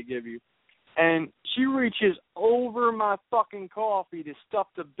coffee that they give you. And she reaches over my fucking coffee to stuff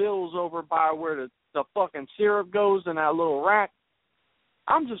the bills over by where the fucking syrup goes in that little rack.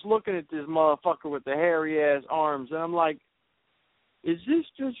 I'm just looking at this motherfucker with the hairy-ass arms, and I'm like, is this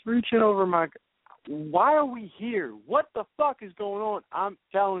just reaching over my... Why are we here? What the fuck is going on? I'm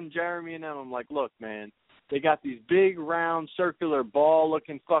telling Jeremy and them, I'm like, look, man, they got these big, round, circular,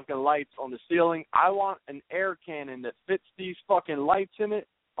 ball-looking fucking lights on the ceiling. I want an air cannon that fits these fucking lights in it.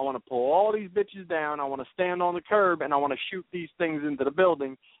 I want to pull all these bitches down. I want to stand on the curb, and I want to shoot these things into the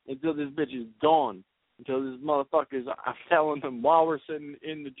building until this bitch is gone. Until this motherfucker is, I'm telling them while we're sitting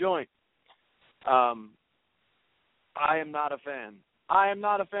in the joint. I am not a fan. I am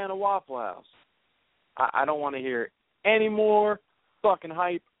not a fan of Waffle House. I don't want to hear any more fucking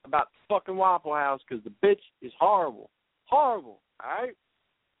hype about the fucking Waffle House because the bitch is horrible. Horrible, all right?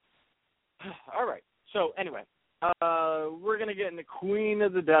 All right. So, anyway, we're going to get into Queen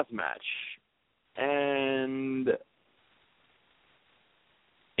of the Death Match. And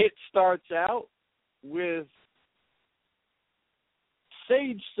it starts out with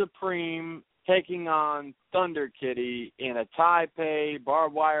Sage Supreme taking on Thunder Kitty in a Taipei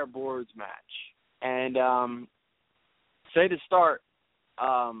barbed wire boards match. And say to start,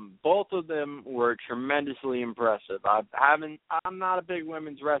 both of them were tremendously impressive. I'm not a big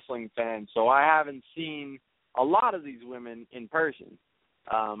women's wrestling fan, so I haven't seen a lot of these women in person.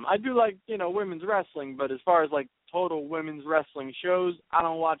 I do like, you know, women's wrestling, but as far as like total women's wrestling shows, I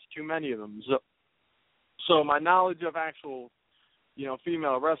don't watch too many of them. So my knowledge of actual, you know,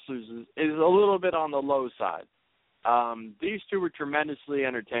 female wrestlers is a little bit on the low side. These two were tremendously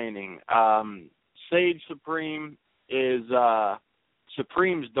entertaining. Sage Supreme is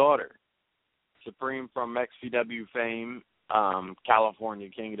Supreme's daughter. Supreme from XPW fame, California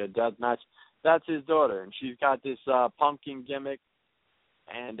King of the Death Match. That's his daughter, and she's got this pumpkin gimmick,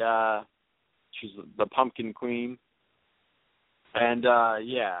 and she's the Pumpkin Queen. And,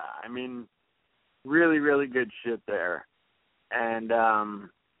 yeah, I mean, really, really good shit there. And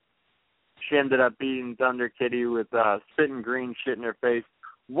she ended up beating Thunder Kitty with spitting green shit in her face.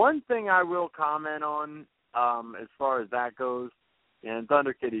 One thing I will comment on, as far as that goes, and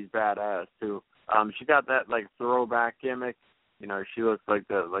Thunder Kitty's badass too. She got that like throwback gimmick. You know, she looks like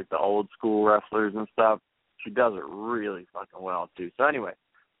the old school wrestlers and stuff. She does it really fucking well too. So anyway,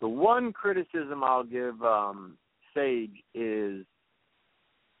 the one criticism I'll give Sage is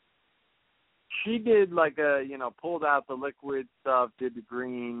she did like a, you know, pulled out the liquid stuff, did the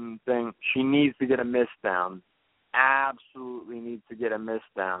green thing. She needs to get a mist down. Absolutely needs to get a mist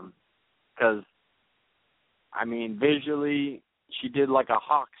down. Because, I mean, visually, she did like a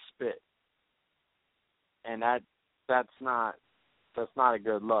hawk spit. And that's not a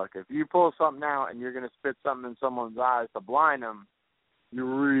good look. If you pull something out and you're going to spit something in someone's eyes to blind them, you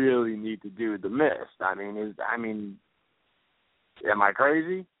really need to do the mist. I mean, am I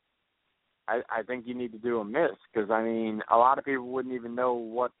crazy? I think you need to do a mist because, I mean, a lot of people wouldn't even know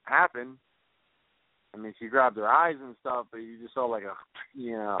what happened. I mean, she grabbed her eyes and stuff, but you just saw like a,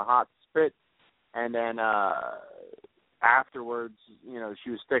 you know, hot spit. And then afterwards, you know,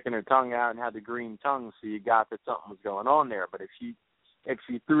 she was sticking her tongue out and had the green tongue, so you got that something was going on there. But if she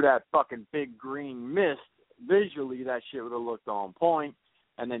threw that fucking big green mist, visually that shit would have looked on point,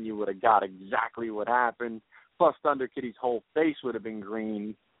 and then you would have got exactly what happened. Plus, Thunder Kitty's whole face would have been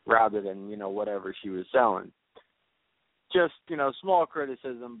green rather than, you know, whatever she was selling. Just, you know, small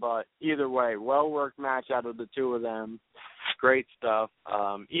criticism, but either way, well-worked match out of the two of them. great stuff.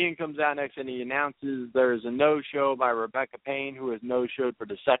 Ian comes out next and he announces there's a no-show by Rebecca Payne, who has no-showed for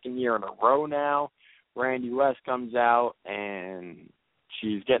the second year in a row now. Randy West comes out and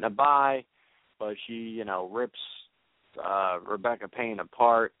she's getting a bye, but she, rips Rebecca Payne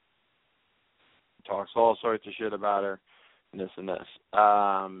apart, talks all sorts of shit about her, and this and this.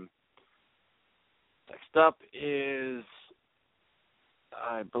 Next up is,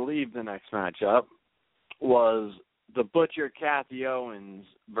 I believe the next matchup was the Butcher Kathy Owens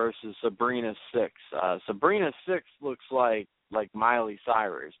versus Sabrina Six. Sabrina Six looks like Miley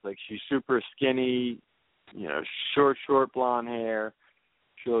Cyrus. Like, she's super skinny, short blonde hair.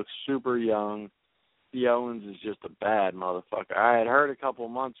 She looks super young. The Owens is just a bad motherfucker. I had heard a couple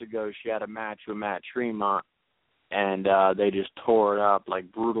months ago she had a match with Matt Tremont, and they just tore it up,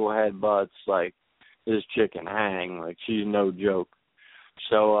 like brutal headbutts, like this chick can hang. Like, she's no joke.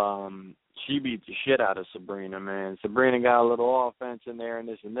 So she beat the shit out of Sabrina, man. Sabrina got a little offense in there and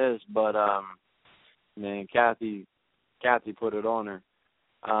this, but man, Kathy put it on her.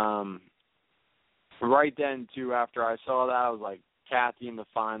 Right then, too, after I saw that, I was like, Kathy in the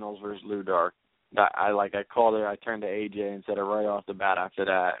finals versus Lou Dark. I called her. I turned to AJ and said it right off the bat after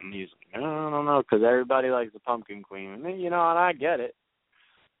that, and he's like, I don't know, because everybody likes the Pumpkin Queen, and and I get it,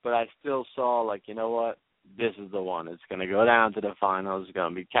 but I still saw, like, you know what, this is the one. It's going to go down to the finals. It's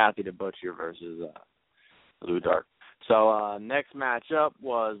going to be Kathy the Butcher versus Lou Dark. So next matchup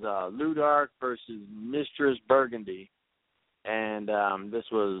was Lou Dark versus Mistress Burgundy. And this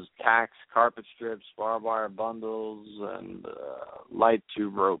was tacks, carpet strips, barbed wire bundles, and light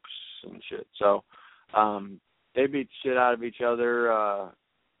tube ropes and shit. So they beat the shit out of each other.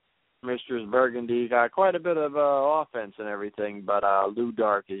 Mistress Burgundy got quite a bit of offense and everything, but Lou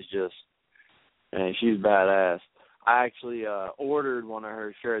Dark is just, man, she's badass. I actually ordered one of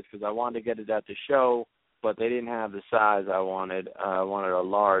her shirts because I wanted to get it at the show, but they didn't have the size I wanted. I wanted a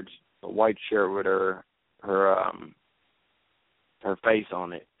large white shirt with her face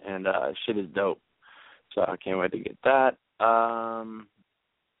on it, and shit is dope. So I can't wait to get that.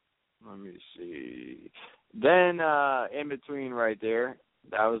 Let me see. Then in between right there,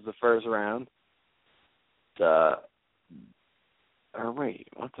 that was the first round. Wait,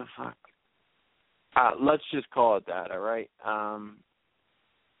 what the fuck? Let's just call it that, all right?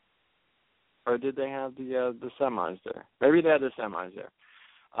 Or did they have the semis there? Maybe they had the semis there.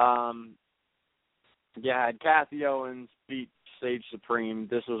 Yeah, I had Kathy Owens beat Sage Supreme.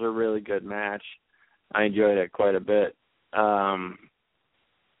 This was a really good match. I enjoyed it quite a bit. Like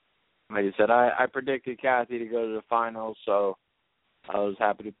I said, I predicted Kathy to go to the finals, so I was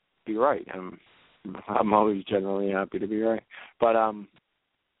happy to be right. I'm always generally happy to be right. But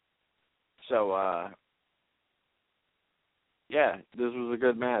yeah, this was a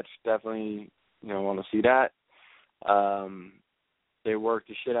good match. Definitely, want to see that. They worked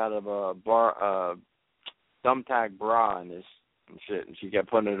the shit out of a thumbtack bra in this and shit, and she kept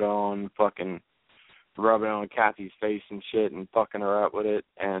putting it on, fucking rubbing it on Kathy's face and shit, and fucking her up with it.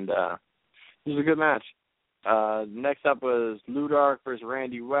 And it was a good match. Next up was Lou Dark versus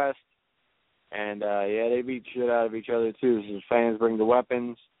Randy West. And, yeah, they beat shit out of each other, too. So fans bring the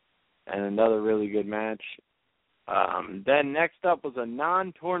weapons. And another really good match. Then next up was a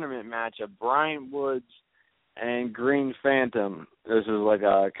non-tournament match of Bryant Woods and Green Phantom. This is like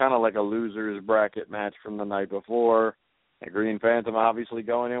kind of like a loser's bracket match from the night before. And Green Phantom obviously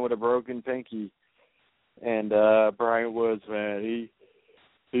going in with a broken pinky. And Bryant Woods, man,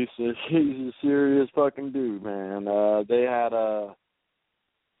 he's a serious fucking dude, man. They had a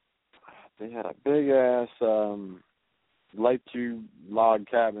big ass light tube log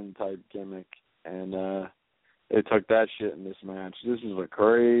cabin type gimmick, and they took that shit in this match. This is a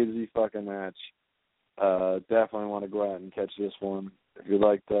crazy fucking match. Definitely want to go out and catch this one. If you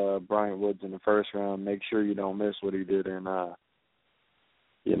liked Bryant Woods in the first round, make sure you don't miss what he did in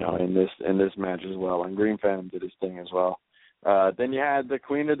in this match as well. And Green Phantom did his thing as well. Then you had the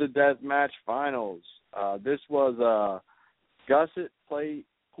Queen of the Death Match Finals. This was a gusset plate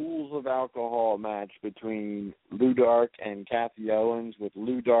pools of alcohol match between Lou Dark and Kathy Owens, with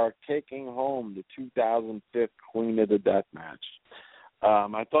Lou Dark taking home the 2005 Queen of the Death Match.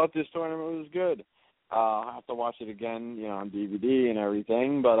 I thought this tournament was good. I'll have to watch it again, on DVD and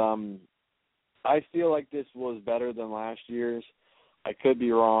everything, but I feel like this was better than last year's. I could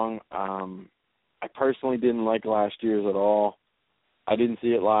be wrong. I personally didn't like last year's at all. I didn't see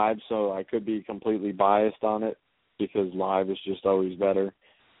it live, so I could be completely biased on it because live is just always better.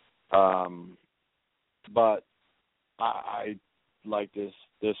 But I like this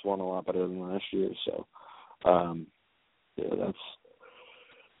one a lot better than last year. So, yeah,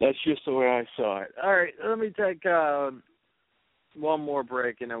 that's just the way I saw it. All right, let me take one more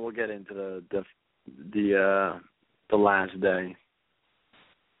break, and then we'll get into the last day.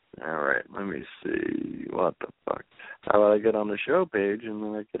 All right, let me see. What the fuck? How about I get on the show page, and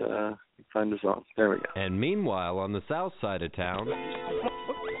then I could find the song. There we go. And meanwhile, on the south side of town...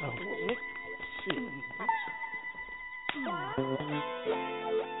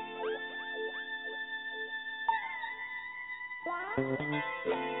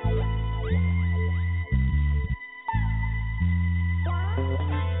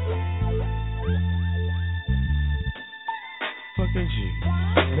 Fucking G.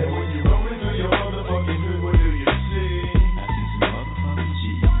 Now when you're rolling through your motherfucking hood, what do you see? I see some motherfucking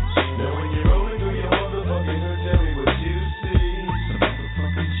G's. Now when you're rolling through your motherfucking hood, tell me what you see. Some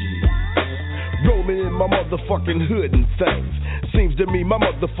motherfucking G's. Rolling in my motherfucking hood and things. Seems to me my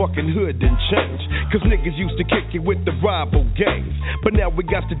motherfucking hood didn't change. Cause niggas used to kick it with the rival gangs. But now we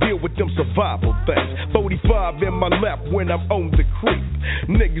got to deal with them survival things. 45 in my lap when I'm on the creep.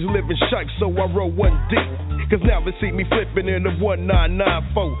 Niggas living shite, so I roll one deep. Cause now they see me flipping in the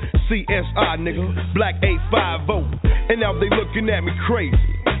 1994 CSI, nigga, Black 850. And now they looking at me crazy.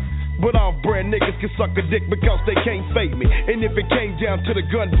 But off-brand niggas can suck a dick because they can't fake me. And if it came down to the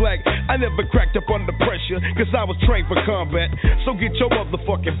gun black, I never cracked up under pressure, cause I was trained for combat. So get your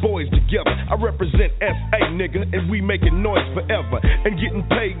motherfucking boys together. I represent SA, nigga, and we making noise forever. And getting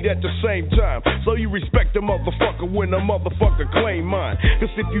paid at the same time. So you respect a motherfucker when a motherfucker claim mine. Cause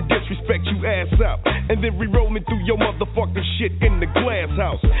if you disrespect, you ass out. And then re-rolling through your motherfucking shit in the glass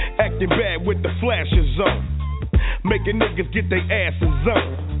house. Acting bad with the flashes on. Making niggas get their asses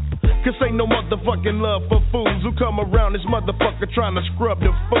on. Cause ain't no motherfucking love for fools who come around this motherfucker trying to scrub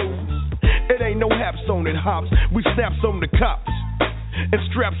the fools. It ain't no haps on it, hops. We snaps on the cops and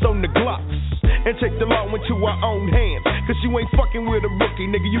straps on the glocks and take the law into our own hands. Cause you ain't fucking with a rookie,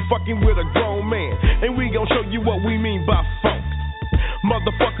 nigga, you fucking with a grown man. And we gon' show you what we mean by funk.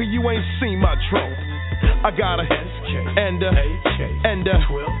 Motherfucker, you ain't seen my trunk. I got a and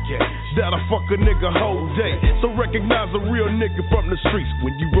that'll fuck a nigga whole day. So recognize a real nigga from the streets.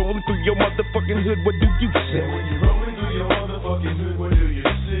 When you rolling through your motherfucking hood, what do you see? When you rolling through your motherfucking hood, what do you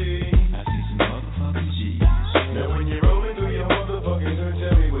see? I see some motherfucking G's. Now when you're rolling through your motherfucking hood,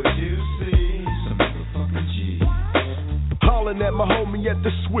 tell me what you see. Some motherfucking G's. Hollering at my homie at the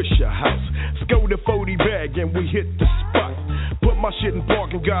Swisher house. Scored a 40 bag and we hit the spot. Put my shit in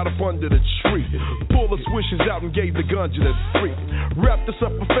park and got up under the tree. Pull the swishers out and gave the gun to the freak. Wrapped us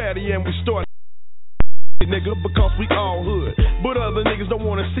up a fatty and we started nigga because we all hood. But other niggas don't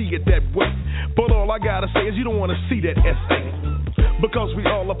wanna see it that way. But all I gotta say is you don't wanna see that SA. Because we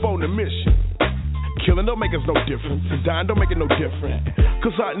all up on the mission. Killing don't make us no different. Dying don't make it no different.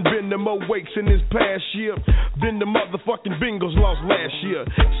 Cause I done been to more wakes in this past year than the motherfucking Bengals lost last year.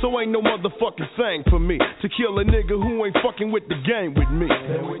 So ain't no motherfucking thing for me to kill a nigga who ain't fucking with the game with me.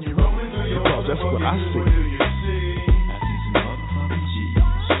 And when you're rolling through your because that's what I see. What do you see? I see some motherfucking G's.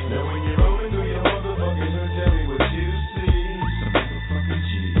 Now when you're rolling through your motherfucking hood, tell me what you see. Some motherfucking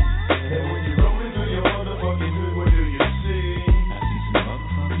G's. And when you're rolling through your motherfucking hood, what do you see? I see some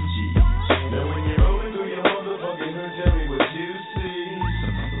motherfucking G's. Now when you're rolling through your motherfucking hood, tell me what you see.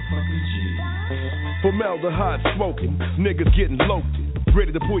 Some motherfucking G's. Formaldehyde smoking, niggas getting loaded.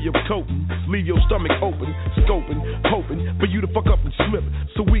 Ready to pull your coating, leave your stomach open, scoping, hoping for you to fuck up and slip,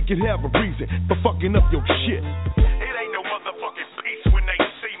 so we can have a reason for fucking up your shit. It ain't no motherfucking peace when they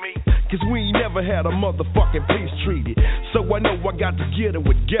see me, cause we ain't never had a motherfucking peace treaty. So I know I got to get him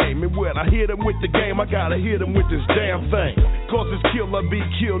with game, and when I hit him with the game, I gotta hit him with this damn thing. Cause it's kill or be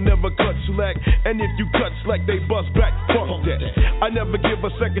killed, never cut slack, and if you cut slack, they bust back, fuck that. I never give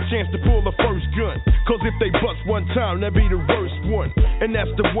a second chance to pull the first gun, cause if they bust one time, that be the worst one. And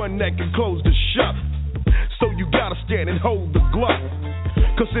that's the one that can close the shop. So you gotta stand and hold the Glock.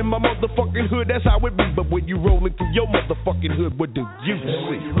 Cause in my motherfucking hood, that's how it be. But when you rolling through your motherfucking hood, what do you see? And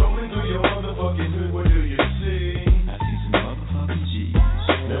when you rolling through your motherfucking hood, what do you see? I see some motherfucking G's.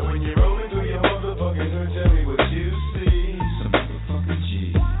 Now when you're rolling through your motherfucking hood, tell me what you see. Some motherfucking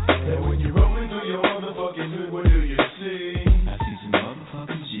G's. Now when you're rolling through your motherfucking hood, what do you see? I see some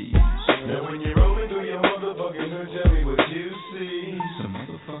motherfucking G's. Now when you're rolling through your motherfucking hood, tell me what you see. Some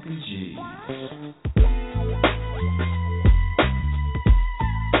motherfucking G's.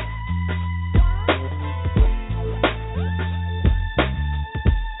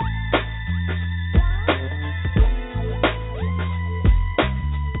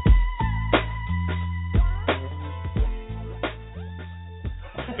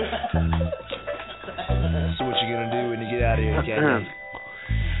 So what you gonna do when you get out of here, Kenny?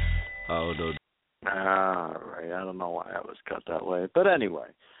 Oh, no. All right. I don't know why I was cut that way. But anyway,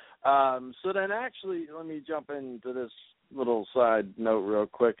 so then actually, let me jump into this little side note real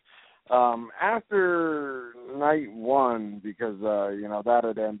quick. After night one, because, that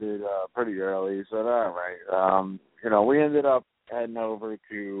had ended pretty early, so all right. We ended up heading over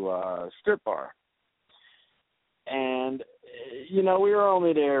to strip bar. And, we were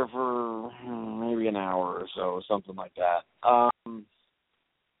only there for maybe an hour or so, something like that. I'm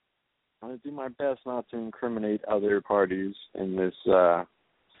going to do my best not to incriminate other parties in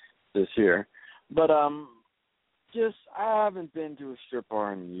this year. But, I haven't been to a strip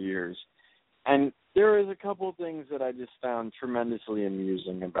bar in years. And there is a couple of things that I just found tremendously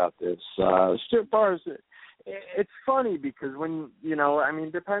amusing about this. Strip bars, it's funny because when,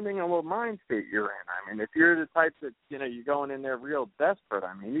 depending on what mind state you're in, if you're the type that, you're going in there real desperate,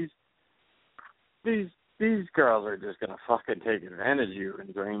 these girls are just going to fucking take advantage of you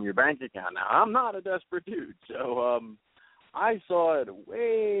and drain your bank account. Now, I'm not a desperate dude, so I saw it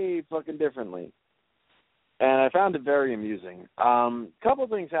way fucking differently. And I found it very amusing. Couple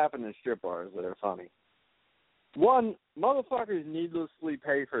things happen in strip bars that are funny. One, motherfuckers needlessly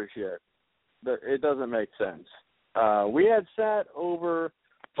pay for shit. It doesn't make sense. We had sat over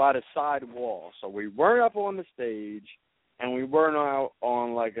by the side wall, so we weren't up on the stage, and we weren't out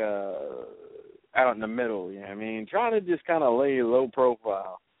on out in the middle. Trying to just kind of lay low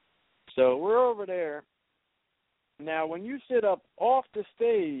profile. So we're over there. Now, when you sit up off the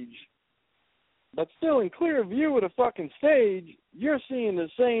stage, but still in clear view of the fucking stage, you're seeing the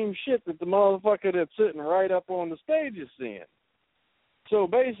same shit that the motherfucker that's sitting right up on the stage is seeing. So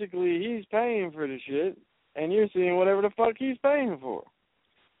basically, he's paying for the shit, and you're seeing whatever the fuck he's paying for.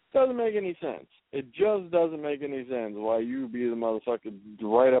 Doesn't make any sense. It just doesn't make any sense why you be the motherfucker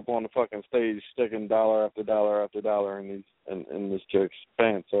right up on the fucking stage sticking dollar after dollar after dollar in this chick's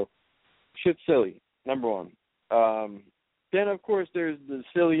pants. So, shit's silly, number one. Then, of course, there's the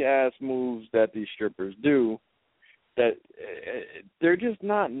silly-ass moves that these strippers do that they're just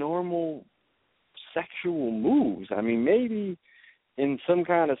not normal sexual moves. Maybe in some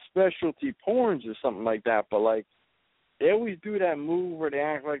kind of specialty porns or something like that, but, they always do that move where they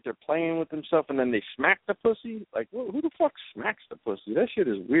act like they're playing with themselves and then they smack the pussy. Who the fuck smacks the pussy? That shit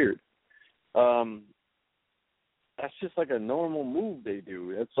is weird. That's just a normal move they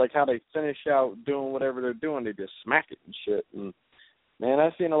do. It's like how they finish out doing whatever they're doing. They just smack it and shit. And, man,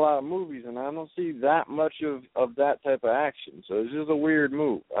 I've seen a lot of movies, and I don't see that much of that type of action. So it's just a weird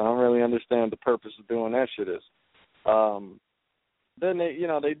move. I don't really understand what the purpose of doing that shit is. Then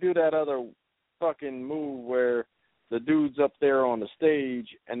they do that other fucking move where the dude's up there on the stage,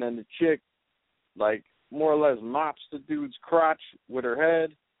 and then the chick, more or less mops the dude's crotch with her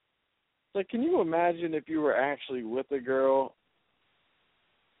head. Can you imagine if you were actually with a girl,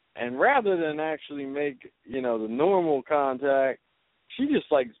 and rather than actually make, the normal contact, she just,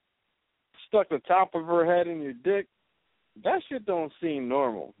 stuck the top of her head in your dick? That shit don't seem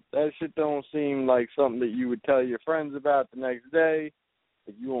normal. That shit don't seem like something that you would tell your friends about the next day.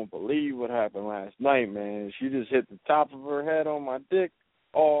 You won't believe what happened last night, man. She just hit the top of her head on my dick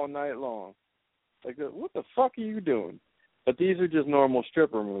all night long. What the fuck are you doing? But these are just normal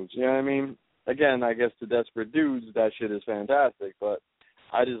stripper moves, you know what I mean? Again, I guess to desperate dudes, that shit is fantastic, but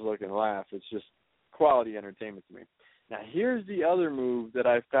I just look and laugh. It's just quality entertainment to me. Now, here's the other move that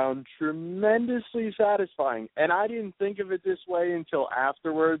I found tremendously satisfying, and I didn't think of it this way until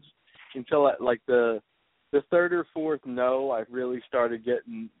afterwards, until at the third or fourth no, I really started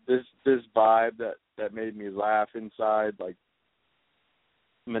getting this vibe that made me laugh inside,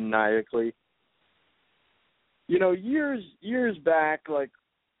 maniacally. Years back, when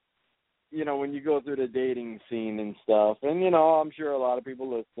you go through the dating scene and stuff, and, I'm sure a lot of people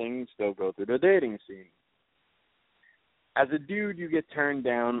listening still go through the dating scene. As a dude, you get turned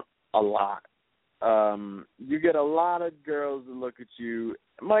down a lot. You get a lot of girls that look at you,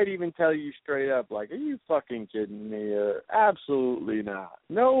 might even tell you straight up, are you fucking kidding me? Absolutely not.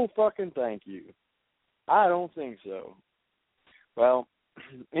 No fucking thank you. I don't think so. Well,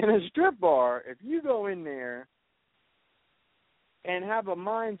 in a strip bar, if you go in there and have a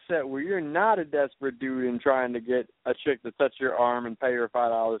mindset where you're not a desperate dude and trying to get a chick to touch your arm and pay her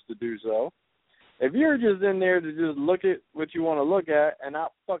 $5 to do so, if you're just in there to just look at what you want to look at and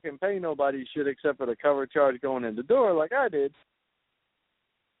not fucking pay nobody shit except for the cover charge going in the door like I did,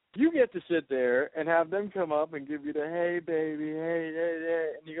 you get to sit there and have them come up and give you the, hey, baby,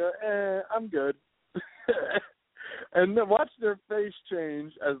 hey, and you go, I'm good. And then watch their face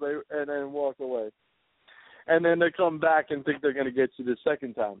change and then walk away. And then they come back and think they're going to get you the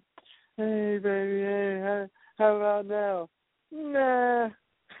second time. Hey, baby, hey, how about now? Nah.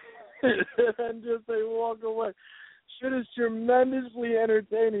 And just they walk away. Shit is tremendously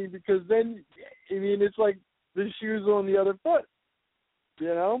entertaining because then, it's like the shoes on the other foot. You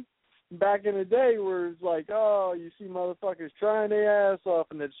know? Back in the day where it's like, oh, you see motherfuckers trying their ass off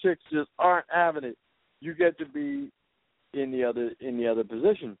and the chicks just aren't having it. You get to be in the other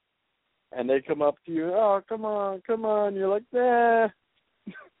position. And they come up to you, oh, come on. You're like, nah,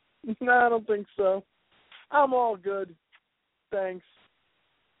 I don't think so. I'm all good. Thanks.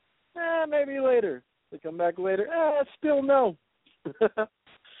 Maybe later. They come back later. Still no.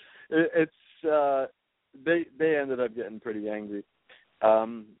 They ended up getting pretty angry.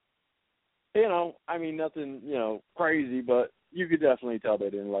 You know, I mean, nothing, you know, crazy, but you could definitely tell they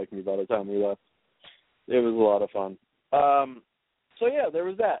didn't like me by the time we left. It was a lot of fun. So, yeah, there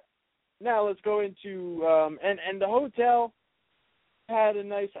was that. Now let's go into, and the hotel had a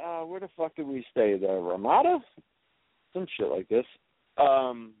nice, where the fuck did we stay there? Ramada? Some shit like this.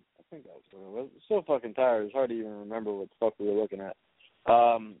 I think that was what it was. I'm so fucking tired. It's hard to even remember what the fuck we were looking at.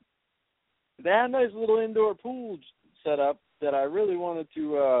 They had a nice little indoor pool set up that I really wanted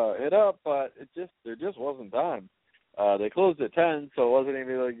to hit up, but there just wasn't time. They closed at 10, so it wasn't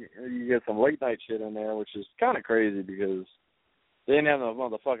even like you get some late night shit in there, which is kind of crazy because they didn't have a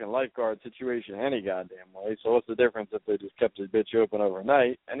motherfucking lifeguard situation any goddamn way. So what's the difference if they just kept this bitch open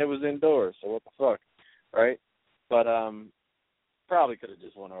overnight and it was indoors? So what the fuck, right? But probably could have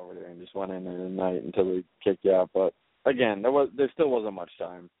just went over there and just went in there at night until they kicked you out. But again, there still wasn't much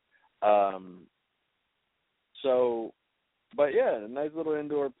time. But yeah, a nice little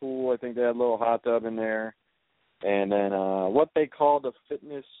indoor pool. I think they had a little hot tub in there. And then what they called a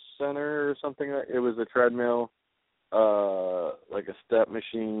fitness center or something. It was a treadmill, like a step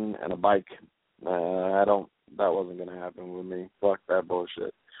machine and a bike. That wasn't going to happen with me. Fuck that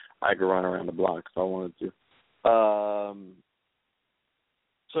bullshit. I could run around the block if I wanted to.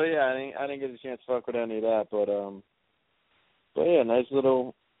 So yeah, I didn't get a chance to fuck with any of that, but yeah, nice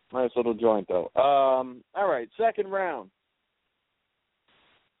little joint though. All right, second round.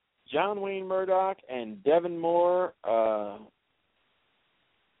 John Wayne Murdoch and Devin Moore.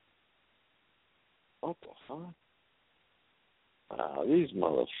 What the fuck? These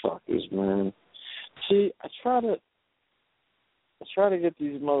motherfuckers, man. See, I try to get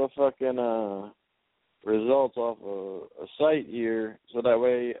these motherfucking results off a site here so that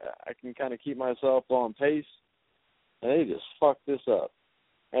way I can kind of keep myself on pace. And they just fucked this up.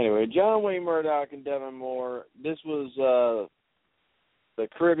 Anyway, John Wayne Murdoch and Devin Moore. This was the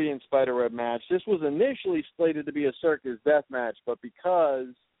Caribbean Spiderweb match. This was initially slated to be a circus death match, but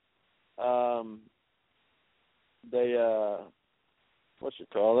because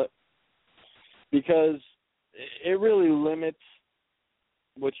because it really limits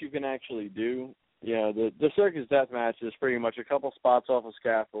what you can actually do. You know, the circus death match is pretty much a couple spots off a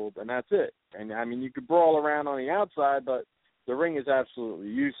scaffold, and that's it. And, I mean, you could brawl around on the outside, but the ring is absolutely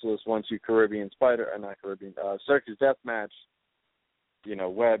useless once you circus death match, you know,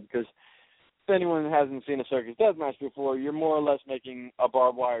 web. Because if anyone hasn't seen a circus death match before, you're more or less making a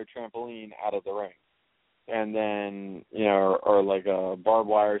barbed wire trampoline out of the ring. And then, you know, or like a barbed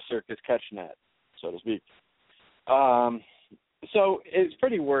wire circus catch net, so to speak. So it's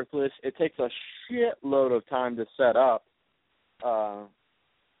pretty worthless. It takes a shitload of time to set up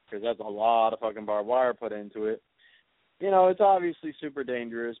because that's a lot of fucking barbed wire put into it. You know, it's obviously super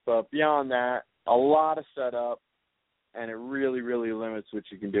dangerous, but beyond that, a lot of setup, and it really, really limits what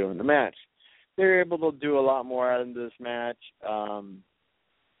you can do in the match. They're able to do a lot more out of this match.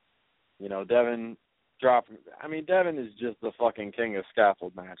 You know, Devin is just the fucking king of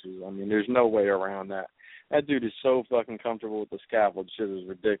scaffold matches. I mean, there's no way around that. That dude is so fucking comfortable with the scaffold. Shit is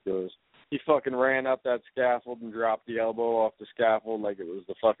ridiculous. He fucking ran up that scaffold and dropped the elbow off the scaffold like it was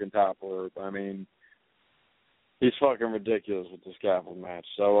the fucking top rope. I mean, he's fucking ridiculous with the scaffold match.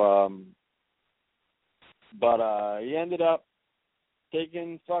 So, but he ended up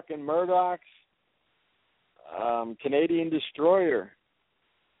taking fucking Murdoch's Canadian Destroyer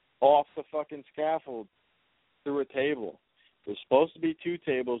off the fucking scaffold through a table. It was supposed to be two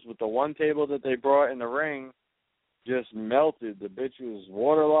tables, but the one table that they brought in the ring just melted. The bitch was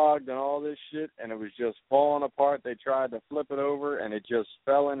waterlogged and all this shit, and it was just falling apart. They tried to flip it over, and it just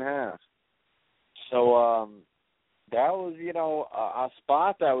fell in half. So that was, you know, a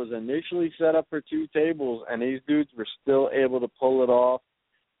spot that was initially set up for two tables, and these dudes were still able to pull it off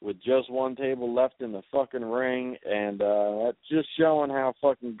with just one table left in the fucking ring, and that's just showing how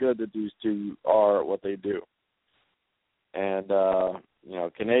fucking good that these two are at what they do. And, you know,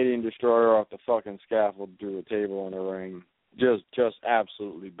 Canadian Destroyer off the fucking scaffold through a table in the ring. Just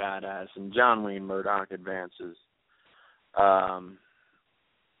absolutely badass. And John Wayne Murdoch advances.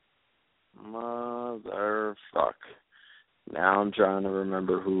 Motherfuck. Now I'm trying to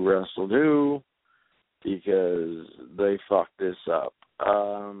remember who wrestled who. because they fucked this up.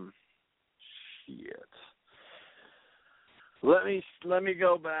 Shit. Let me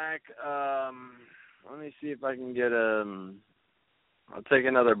go back. Let me see if I can get I'll take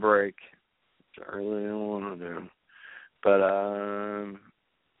another break, which I really don't want to do. But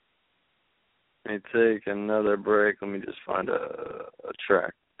let me take another break. Let me just find a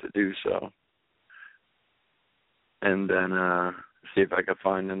track to do so. And then see if I can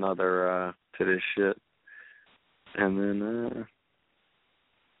find another to this shit. And then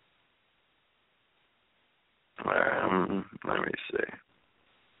let me see.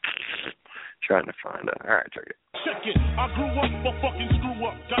 Trying to find it. All right, check it. Check it. I grew up for fucking screw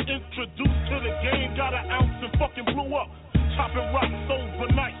up. Got introduced to the game, got an ounce and fucking blew up. Chopping rocks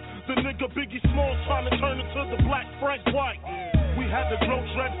overnight. The nigga Biggie Smalls trying to turn into the black Frank White. We had to grow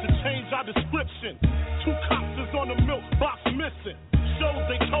dreads to change our description. 2 cops is on the milk box missing. Shows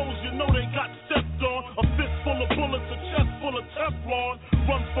they toes, you know they got stepped on. A fist full of bullets, a chest full of Teflon.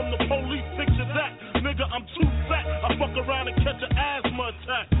 Run from the police, picture that. Nigga, I'm too fat. I fuck around and catch an asthma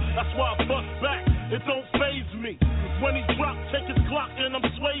attack. That's why I bust back. It don't faze me. When he drop, take his Glock and I'm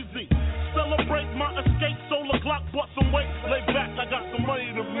Swayze. Celebrate my escape, solar Glock, bought some weight. Lay back, I got some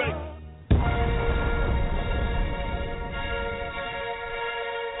money to make.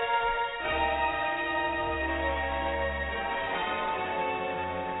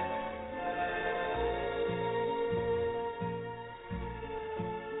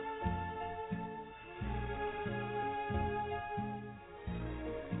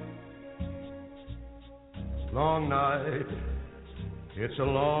 Long night, it's a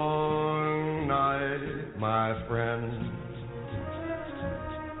long night, my friend.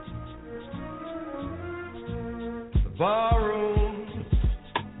 The barroom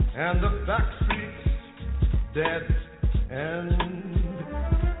and the back streets dead end.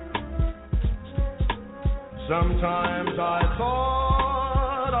 Sometimes I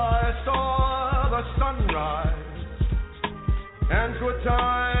thought I saw the sunrise and good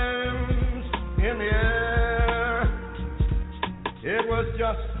times in the air. It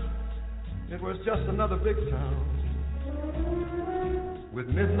was just another big town with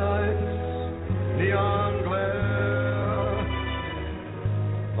midnight neon glare.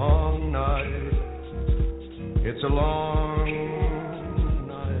 Long night, it's a long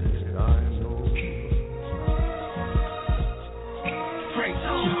night, I know. Frank,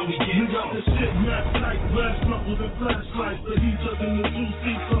 how we get got this shit mapped tight, glass knuckles and flashlights. The heat up in the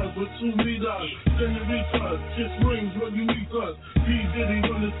 2-seaters with 2 meters. Senoritas, kiss rings when you meet us. P. Diddy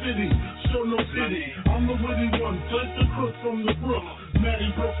run the city, show no pity. I'm the witty one, take the crook from the brook.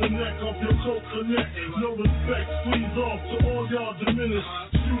 Maddie broke the neck off your coat connect. No respect, squeeze off to all y'all diminish.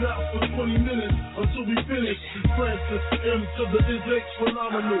 Shoot out for 20 minutes until we finish. Francis M to the is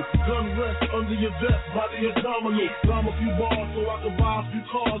phenomenal. Gun rest under your vest by the abdominal. Rhyme a few bars so I can buy a few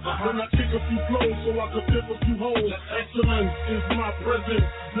cars. Then I kick a few flows so I can pimp a few holes. Excellence is my presence.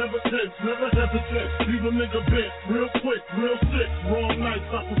 Never tense, never hesitate. Leave a nigga bent, real quick, real sick. Wrong nights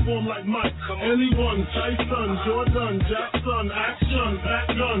I perform like Mike. Anyone, Tyson, Jordan, Jackson, action, back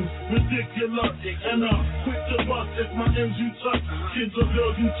guns, ridiculous. And I'm quick to bust if my ends you touch. Kids or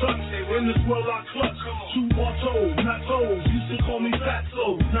girls you touch. In this world I clutch. 2 auto, not toes. Used to call me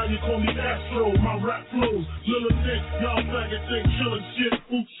Fatso, now you call me Astro. My rap flows, militant. Y'all faggots ain't killing shit.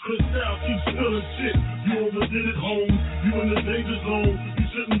 Oops, Cristal keep spilling shit. You overdid it home. You in the danger zone. You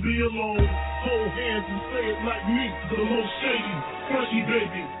shouldn't be alone. Hold hands and say it like me. The most shady, Frankie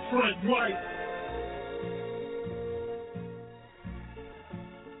baby, Frank White.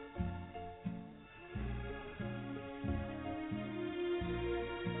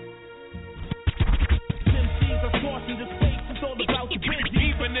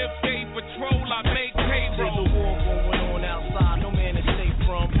 Even if they patrol, I make payroll. There's a war going on outside, no man is safe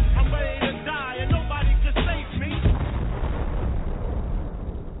from. I'm ready to die and nobody can save me.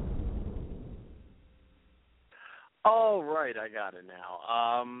 All right, I got it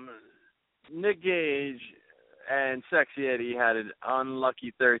now. Nick Gage and Sexy Eddie had an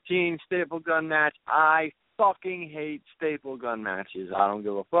unlucky 13 staple gun match. I fucking hate staple gun matches. I don't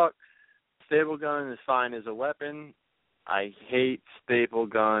give a fuck. Staple gun is fine as a weapon. I hate staple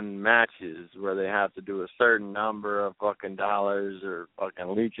gun matches where they have to do a certain number of fucking dollars or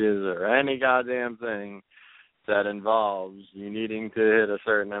fucking leeches or any goddamn thing that involves you needing to hit a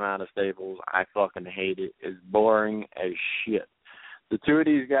certain amount of staples. I fucking hate it. It's boring as shit. The 2 of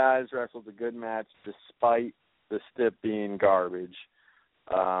these guys wrestled a good match despite the stip being garbage.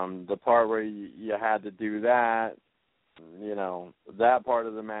 The part where you had to do that, you know, that part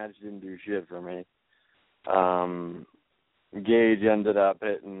of the match didn't do shit for me. Gage ended up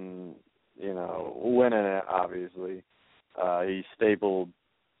hitting, winning it, obviously. He stapled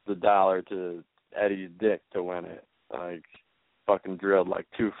the dollar to Eddie's dick to win it. Like, fucking drilled like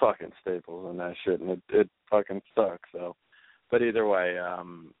 2 fucking staples on that shit, and it fucking stuck. So, but either way, I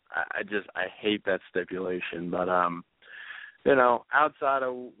hate that stipulation. But outside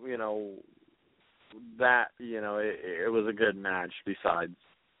of that, it was a good match. Besides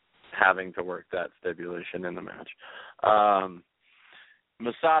having to work that stipulation in the match,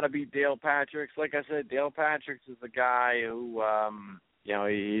 Masada beat Dale Patricks. Like I said, Dale Patricks is a guy who,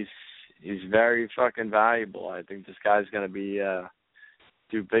 he's very fucking valuable. I think this guy's going to be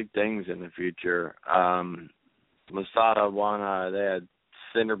do big things in the future. Masada won. They had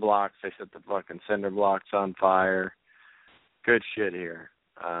cinder blocks. They set the fucking cinder blocks on fire. Good shit here.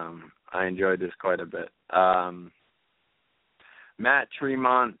 I enjoyed this quite a bit. Matt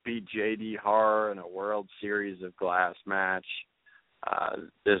Tremont beat J.D. Horror in a World Series of Glass match.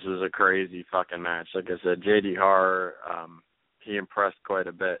 This was a crazy fucking match. Like I said, J.D. Horror, he impressed quite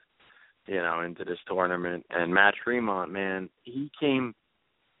a bit, into this tournament. And Matt Tremont, man, he came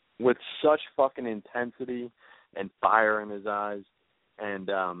with such fucking intensity and fire in his eyes. And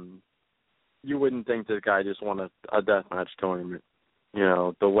you wouldn't think this guy just won a deathmatch tournament.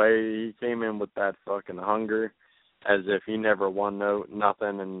 The way he came in with that fucking hunger, as if he never won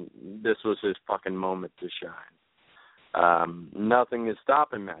nothing, and this was his fucking moment to shine. Nothing is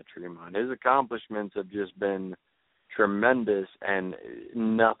stopping Matt Tremont. His accomplishments have just been tremendous, and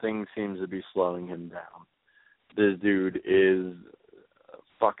nothing seems to be slowing him down. This dude is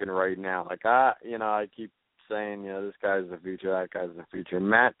fucking right now. Like, I keep saying, this guy's the future, that guy's the future.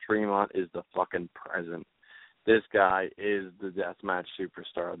 Matt Tremont is the fucking present. This guy is the deathmatch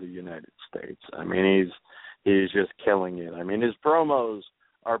superstar of the United States. I mean, he's just killing it. I mean, his promos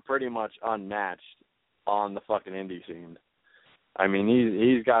are pretty much unmatched on the fucking indie scene. I mean,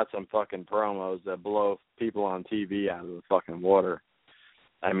 he's got some fucking promos that blow people on TV out of the fucking water.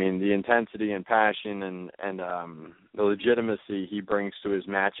 I mean, the intensity and passion and the legitimacy he brings to his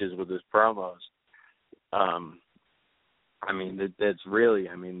matches with his promos. I mean, that's really,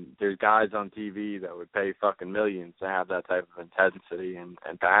 there's guys on TV that would pay fucking millions to have that type of intensity and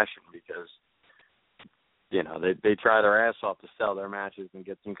passion, because, they try their ass off to sell their matches and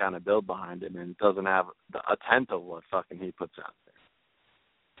get some kind of build behind it, and it doesn't have a tenth of what fucking he puts out there.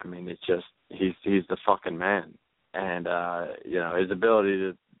 I mean, it's just, he's the fucking man. And, his ability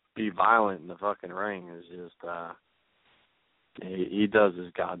to be violent in the fucking ring is just, he does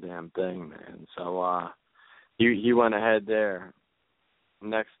his goddamn thing, man. So, he went ahead there.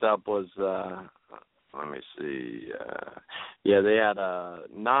 Next up was, let me see. They had a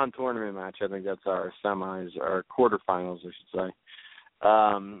non-tournament match. I think that's our semis, or quarterfinals, I should say.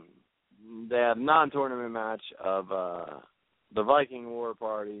 They had a non-tournament match of the Viking War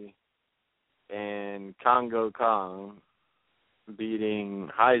Party and Congo Kong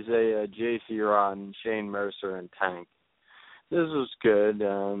beating Isaiah, J.C. Rotten, Shane Mercer, and Tank. This was good.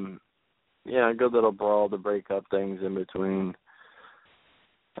 Good little brawl to break up things in between.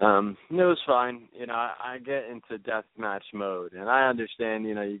 It was fine. I get into deathmatch mode, and I understand,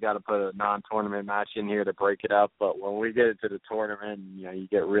 you got to put a non-tournament match in here to break it up, but when we get into the tournament, you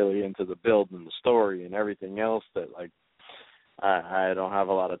get really into the build and the story and everything else that, like, I don't have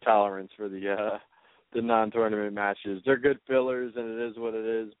a lot of tolerance for the non-tournament matches. They're good fillers, and it is what it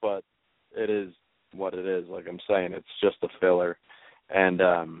is, but it is what it is. Like I'm saying, it's just a filler, and,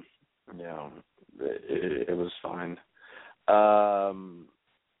 it was fine.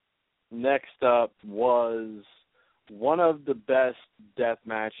 Next up was one of the best death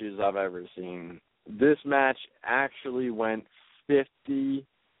matches I've ever seen. This match actually went 50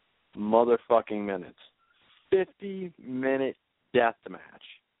 motherfucking minutes. 50-minute death match.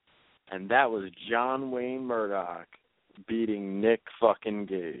 And that was John Wayne Murdoch beating Nick fucking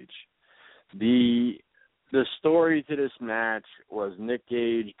Gage. The story to this match was Nick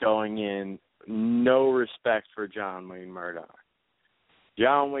Gage going in, no respect for John Wayne Murdoch.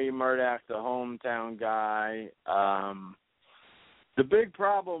 John Wayne Murdoch, the hometown guy. The big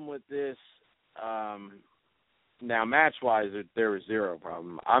problem with this, now match-wise, there was zero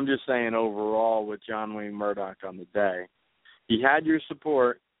problem. I'm just saying overall with John Wayne Murdoch on the day, he had your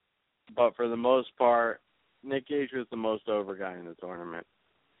support, but for the most part, Nick Gage was the most over guy in the tournament.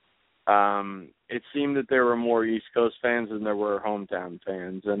 It seemed that there were more East Coast fans than there were hometown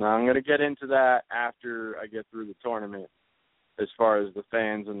fans, and I'm going to get into that after I get through the tournament, as far as the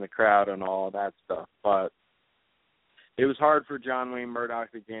fans and the crowd and all of that stuff. But it was hard for John Wayne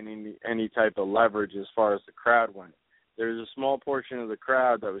Murdoch to gain any type of leverage as far as the crowd went. There was a small portion of the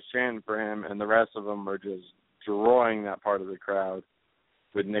crowd that was chanting for him, and the rest of them were just destroying that part of the crowd.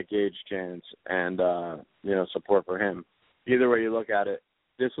 with Nick Gage chants and, support for him. Either way you look at it,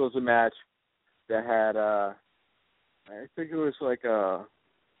 this was a match that had, I think it was like a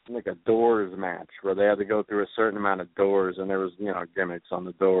doors match where they had to go through a certain amount of doors, and there was, gimmicks on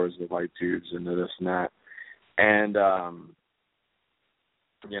the doors with light tubes and this and that. And,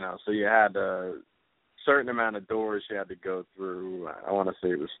 so you had a certain amount of doors you had to go through. I want to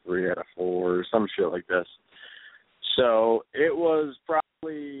say it was 3 out of 4 or some shit like this. So it was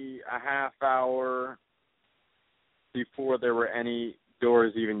probably a half hour before there were any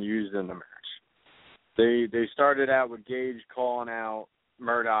doors even used in the match. They started out with Gage calling out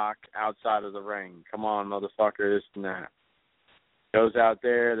Murdoch outside of the ring. Come on, motherfucker, this and that. Goes out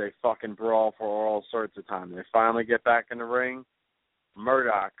there, they fucking brawl for all sorts of time. They finally get back in the ring.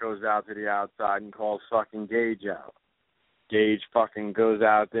 Murdoch goes out to the outside and calls fucking Gage out. Gage fucking goes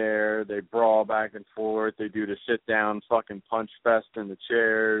out there. They brawl back and forth. They do the sit-down fucking punch fest in the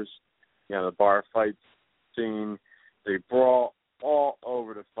chairs. The bar fight scene. They brawl all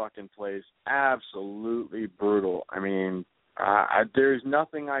over the fucking place. Absolutely brutal. I mean, there's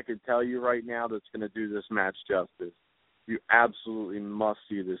nothing I could tell you right now that's going to do this match justice. You absolutely must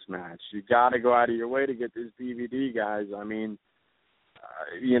see this match. You got to go out of your way to get this DVD, guys. I mean,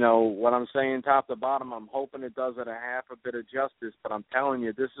 what I'm saying top to bottom, I'm hoping it does it a half a bit of justice, but I'm telling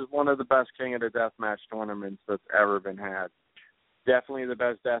you, this is one of the best King of the Deathmatch tournaments that's ever been had. Definitely the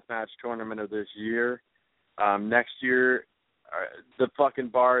best deathmatch tournament of this year. Next year, the fucking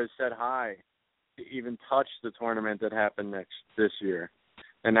bar is set high to even touch the tournament that happened this year.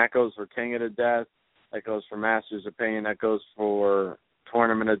 And that goes for King of the Death, that goes for Masters of Pain, that goes for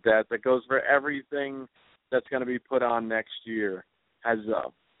Tournament of Death, that goes for everything that's going to be put on next year. Has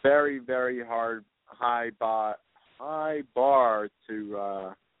a very, very high bar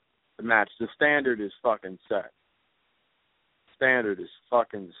to match. The standard is fucking set.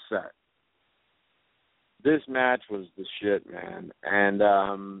 This match was the shit, man. And,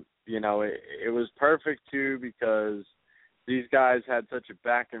 it was perfect, too, because these guys had such a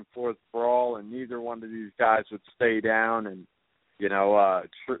back-and-forth brawl, and neither one of these guys would stay down. And,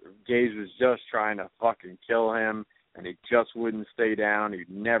 Gage was just trying to fucking kill him, and he just wouldn't stay down. He'd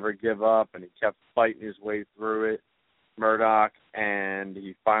never give up, and he kept fighting his way through it, Murdoch. And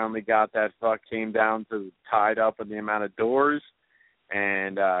he finally got that came down to tied up in the amount of doors.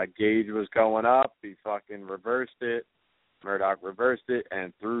 And Gage was going up. He fucking reversed it. Murdoch reversed it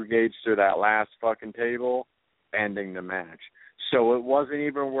and threw Gage through that last fucking table, ending the match. So it wasn't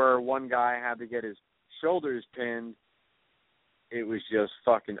even where one guy had to get his shoulders pinned. It was just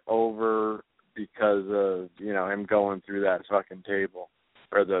fucking over because of, him going through that fucking table,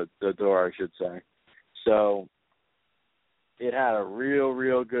 or the door, I should say. So it had a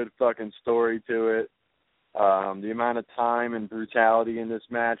real good fucking story to it. The amount of time and brutality in this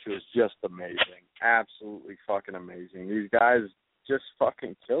match was just amazing. Absolutely fucking amazing. These guys just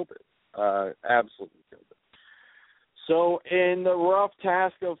fucking killed it. Absolutely killed it. So in the rough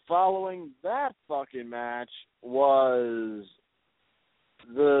task of following that fucking match was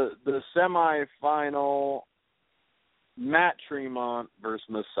the semifinal, Matt Tremont versus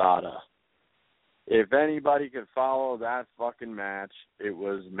Masada. If anybody could follow that fucking match, it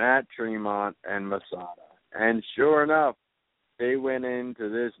was Matt Tremont and Masada. And sure enough, they went into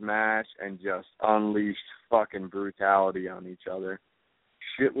this match and just unleashed fucking brutality on each other.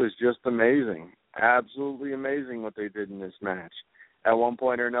 Shit was just amazing. Absolutely amazing what they did in this match. At one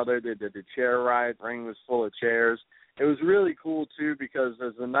point or another, they did the chair ride. The ring was full of chairs. It was really cool, too, because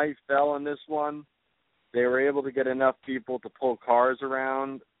as the night fell in this one, they were able to get enough people to pull cars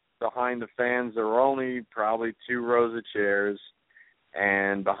around behind the fans. There were only probably 2 rows of chairs.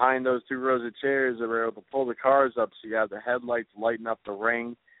 And behind those 2 rows of chairs, they were able to pull the cars up so you have the headlights lighting up the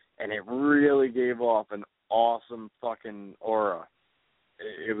ring. And it really gave off an awesome fucking aura.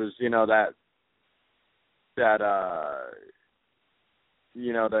 It was,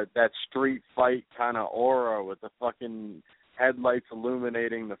 that street fight kind of aura with the fucking headlights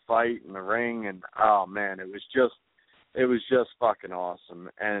illuminating the fight and the ring. And, oh, man, it was just fucking awesome.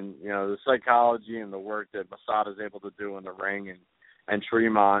 And, the psychology and the work that Masada's able to do in the ring and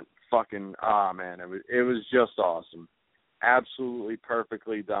Tremont fucking, it was just awesome. Absolutely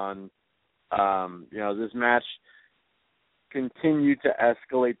perfectly done. This match continued to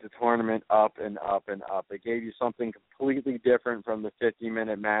escalate the tournament up and up and up. It gave you something completely different from the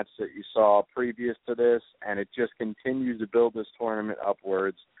 50-minute match that you saw previous to this, and it just continued to build this tournament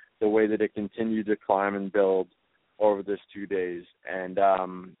upwards the way that it continued to climb and build over this 2 days. And,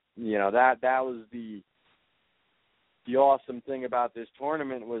 that was the the awesome thing about this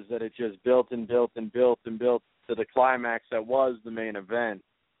tournament was that it just built and built and built and built to the climax that was the main event.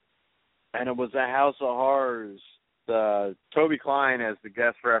 And it was a House of Horrors. Toby Klein as the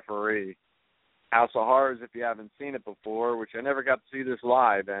guest referee. House of Horrors, if you haven't seen it before, which I never got to see this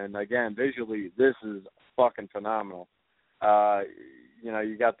live. And, again, visually, this is fucking phenomenal.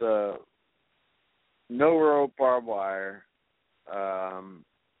 You got the no rope barbed wire,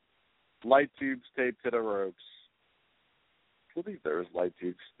 light tubes taped to the ropes. I believe there was light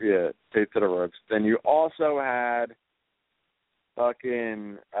tubes, taped to the ropes. Then you also had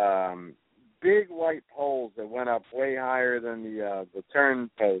fucking big white poles that went up way higher than the turn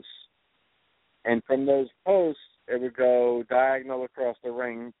posts. And from those posts, it would go diagonal across the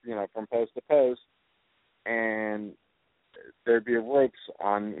ring, from post to post, and there'd be ropes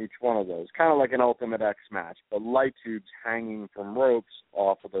on each one of those, kind of like an Ultimate X match, but light tubes hanging from ropes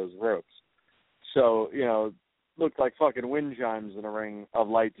off of those ropes. So, looked like fucking wind chimes in a ring of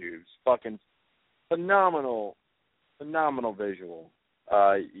light tubes. Fucking phenomenal visual.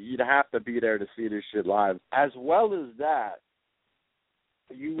 You'd have to be there to see this shit live. As well as that,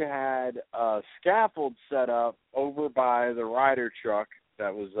 you had a scaffold set up over by the rider truck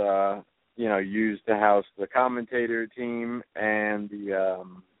that was, used to house the commentator team and the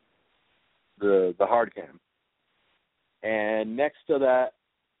hard cam. And next to that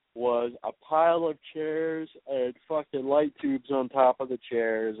was a pile of chairs and fucking light tubes on top of the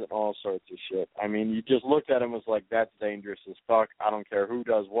chairs and all sorts of shit. I mean, you just looked at it and was like, that's dangerous as fuck. I don't care who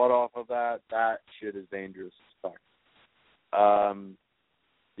does what off of that. That shit is dangerous as fuck.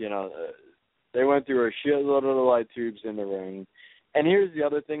 They went through a shitload of the light tubes in the ring. And here's the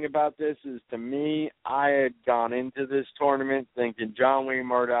other thing about this is, to me, I had gone into this tournament thinking John Wayne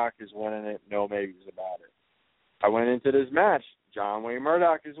Murdoch is winning it, no maybes about it. I went into this match, John Wayne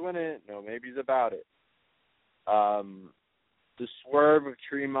Murdoch is winning it, no maybes about it. The swerve of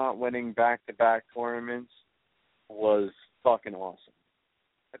Tremont winning back-to-back tournaments was fucking awesome.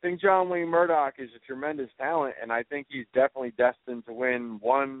 I think John Wayne Murdoch is a tremendous talent, and I think he's definitely destined to win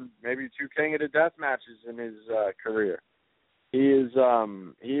one, maybe two King of the Death matches in his career. He is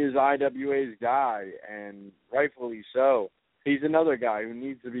IWA's guy, and rightfully so. He's another guy who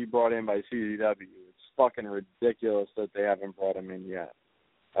needs to be brought in by CZW. It's fucking ridiculous that they haven't brought him in yet.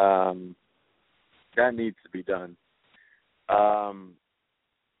 That needs to be done.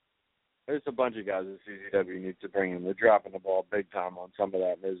 There's a bunch of guys that CZW needs to bring in. They're dropping the ball big time on some of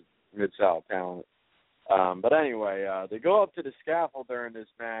that mid-south talent. But anyway, they go up to the scaffold during this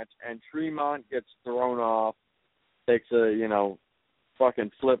match, and Tremont gets thrown off, takes a,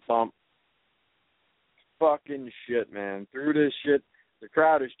 fucking flip bump. Fucking shit, man. Through this shit, the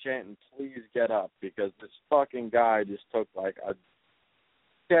crowd is chanting, please get up, because this fucking guy just took, like, a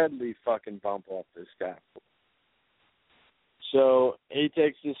deadly fucking bump off this scaffold. So he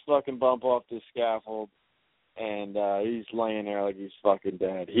takes this fucking bump off the scaffold, and he's laying there like he's fucking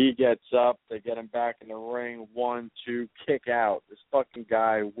dead. He gets up. They get him back in the ring. 1, 2, kick out. This fucking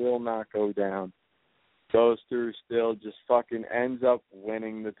guy will not go down. Goes through still, just fucking ends up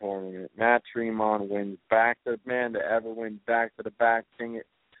winning the tournament. Matt Tremont wins man to ever win back-to-back King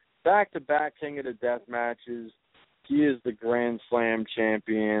of the Death matches. He is the Grand Slam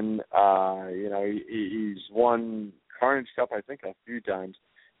champion. He's won Carnage Cup, I think, a few times.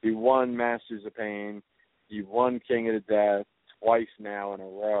 He won Masters of Pain. He won King of the Death twice now in a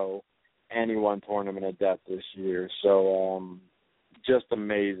row, and he won Tournament of Death this year. So, just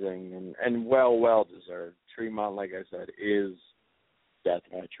amazing and well deserved. Tremont, like I said, is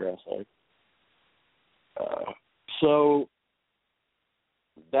Deathmatch wrestling. So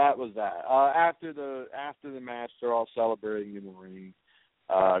that was that. After the match, they're all celebrating in the ring.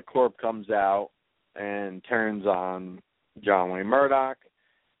 Corp comes out and turns on John Wayne Murdoch,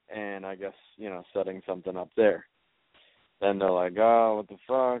 and I guess, setting something up there. Then they're like, oh, what the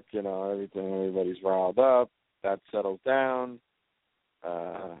fuck, everybody's riled up. That settles down.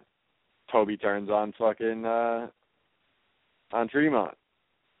 Toby turns on fucking on Tremont,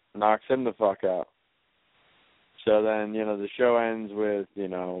 knocks him the fuck out. So then, the show ends with,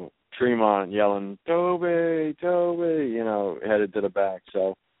 Tremont yelling, Toby, Toby, headed to the back.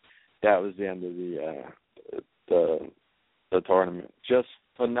 So that was the end of the tournament. Just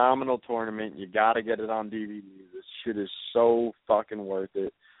phenomenal tournament. You got to get it on DVD. This shit is so fucking worth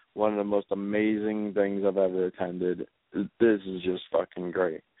it. One of the most amazing things I've ever attended. This is just fucking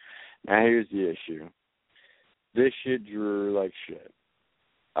great. Now here's the issue. This shit drew like shit.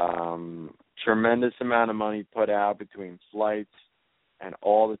 Tremendous amount of money put out between flights and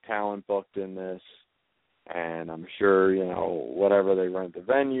all the talent booked in this. And I'm sure, whatever they rent the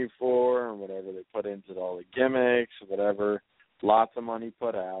venue for and whatever they put into all the gimmicks, whatever, lots of money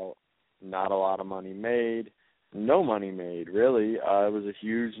put out, not a lot of money made, no money made, really. It was a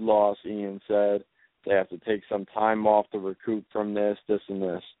huge loss, Ian said. They have to take some time off to recoup from this, and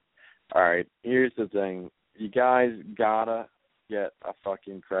this. All right, here's the thing. You guys gotta get a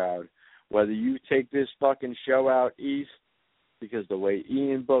fucking crowd. Whether you take this fucking show out east, because the way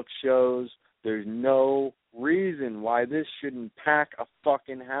Ian books shows, there's no reason why this shouldn't pack a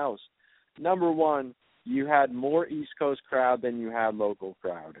fucking house. Number one, you had more East Coast crowd than you had local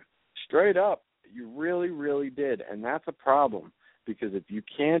crowd. Straight up, you really, really did. And that's a problem, because if you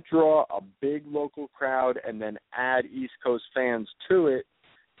can't draw a big local crowd and then add East Coast fans to it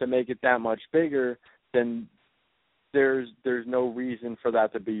to make it that much bigger, then there's no reason for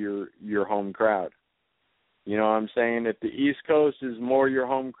that to be your home crowd. You know what I'm saying? If the East Coast is more your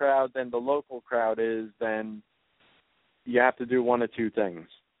home crowd than the local crowd is, then you have to do one of two things.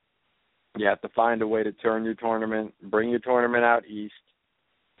 You have to find a way to turn your tournament, bring your tournament out east,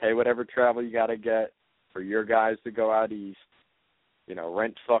 pay whatever travel you got to get for your guys to go out east,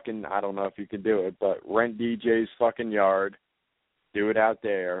 rent fucking, I don't know if you can do it, but rent DJ's fucking yard, do it out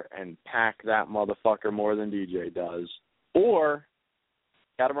there, and pack that motherfucker more than DJ does. Or,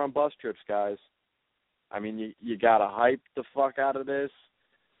 got to run bus trips, guys. I mean, you got to hype the fuck out of this,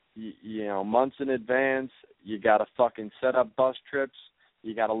 months in advance. You got to fucking set up bus trips.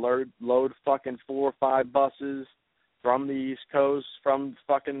 You got to load fucking 4 or 5 buses from the East Coast, from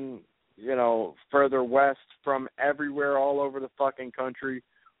fucking, further west, from everywhere all over the fucking country.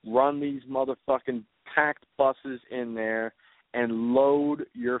 Run these motherfucking packed buses in there and load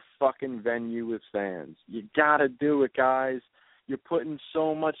your fucking venue with fans. You got to do it, guys. You're putting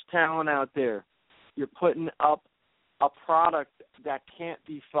so much talent out there. You're putting up a product that can't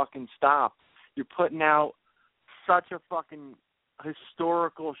be fucking stopped. You're putting out such a fucking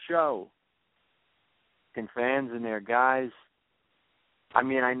historical show. And fans in there, guys. I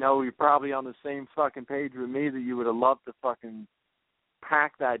mean, I know you're probably on the same fucking page with me that you would have loved to fucking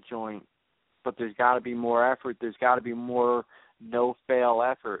pack that joint. But there's got to be more effort. There's got to be more no-fail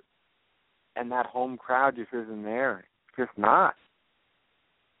effort. And that home crowd just isn't there. It's just not.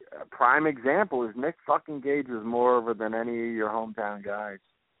 A prime example is Nick fucking Gage was more over than any of your hometown guys.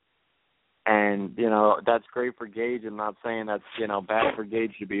 And, that's great for Gage. I'm not saying that's, bad for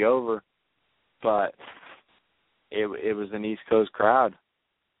Gage to be over. But it was an East Coast crowd.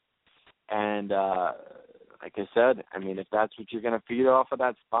 And, like I said, I mean, if that's what you're going to feed off of,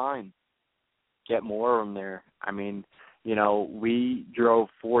 that's fine. Get more of them there. I mean, we drove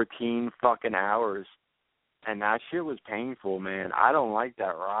 14 fucking hours. And that shit was painful, man. I don't like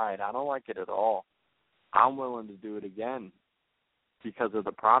that ride. I don't like it at all. I'm willing to do it again because of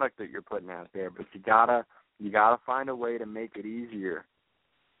the product that you're putting out there. But you gotta find a way to make it easier,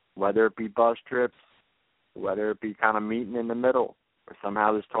 whether it be bus trips, whether it be kind of meeting in the middle, or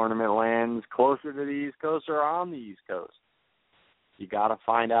somehow this tournament lands closer to the East Coast or on the East Coast. You gotta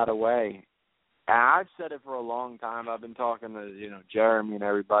find out a way. And I've said it for a long time. I've been talking to Jeremy and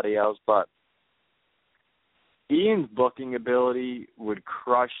everybody else, but Ian's booking ability would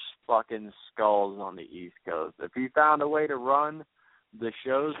crush fucking skulls on the East Coast. If he found a way to run the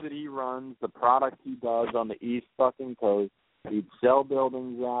shows that he runs, the product he does on the East fucking Coast, he'd sell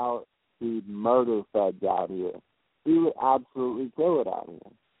buildings out, he'd murder feds out here. He would absolutely kill it out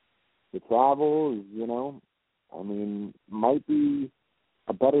here. The travel is, might be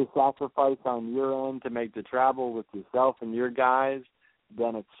a better sacrifice on your end to make the travel with yourself and your guys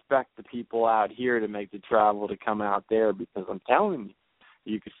than expect the people out here to make the travel to come out there, because I'm telling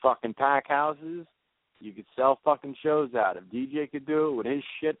you could fucking pack houses, you could sell fucking shows out. If DJ could do it with his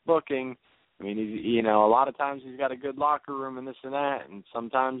shit booking, I mean, a lot of times he's got a good locker room and this and that, and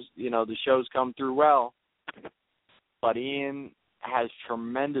sometimes, the shows come through well. But Ian has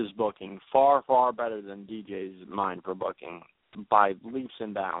tremendous booking, far, far better than DJ's mind for booking, by leaps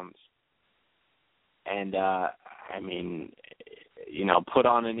and bounds. And, put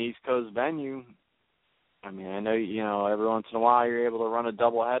on an East Coast venue. I mean, I know, every once in a while you're able to run a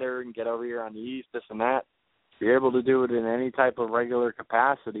doubleheader and get over here on the East, this and that. You're able to do it in any type of regular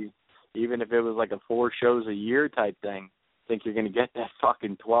capacity, even if it was like a 4 shows a year type thing. I think you're going to get that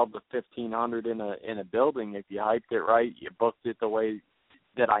fucking 12 to 1,500 in a building if you hyped it right, you booked it the way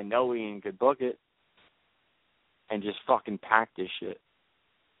that I know Ian could book it, and just fucking pack this shit.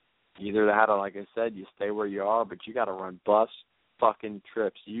 Either that or, like I said, you stay where you are, but you got to run bus fucking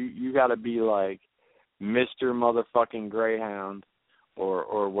trips. You got to be like Mr. motherfucking Greyhound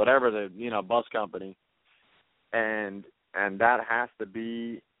or whatever the bus company, and that has to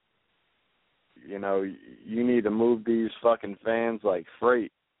be you know, you need to move these fucking fans like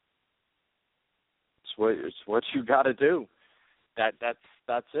freight. It's what you got to do. That's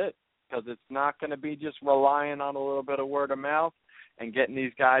it. Because it's not going to be just relying on a little bit of word of mouth and getting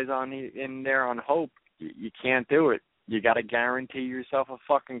these guys in there on hope. You can't do it. You got to guarantee yourself a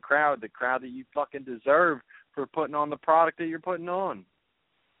fucking crowd, the crowd that you fucking deserve for putting on the product that you're putting on.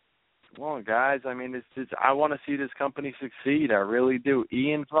 Come on, guys. I mean, I want to see this company succeed. I really do.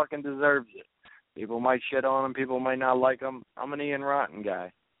 Ian fucking deserves it. People might shit on him. People might not like him. I'm an Ian Rotten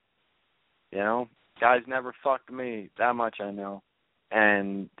guy. You know? Guy's never fucked me. That much I know.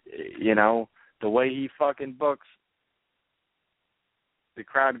 And, you know, the way he fucking books, the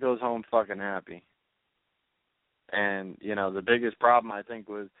crowd goes home fucking happy. And, you know, the biggest problem, I think,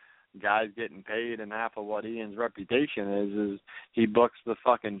 was guys getting paid, and half of what Ian's reputation is he books the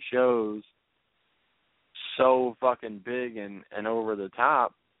fucking shows so fucking big and over the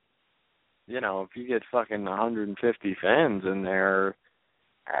top. You know, if you get fucking 150 fans in there,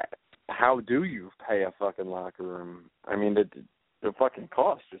 how do you pay a fucking locker room? I mean, the fucking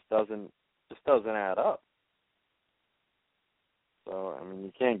cost just doesn't add up. So, I mean,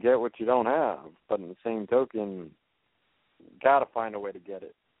 you can't get what you don't have, but in the same token, you got to find a way to get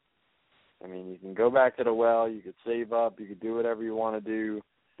it. I mean, you can go back to the well, you could save up, you could do whatever you want to do,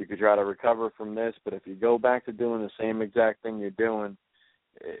 you could try to recover from this, but if you go back to doing the same exact thing you're doing,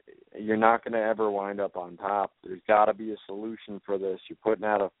 you're not going to ever wind up on top. There's got to be a solution for this. You're putting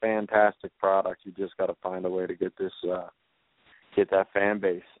out a fantastic product. You just got to find a way to get this, get that fan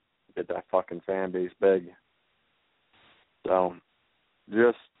base big. So,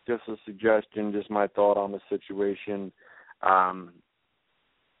 just a suggestion, just my thought on the situation.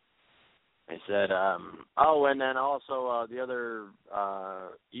 I said, and then also the other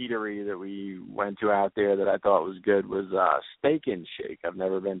eatery that we went to out there that I thought was good was Steak and Shake. I've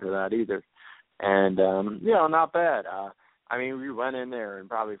never been to that either. And, you know, not bad. I mean, we went in there and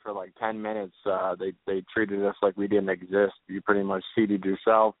probably for like 10 minutes they treated us like we didn't exist. You pretty much seated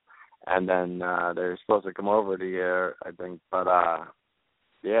yourself, and then they're supposed to come over to you, I think. But,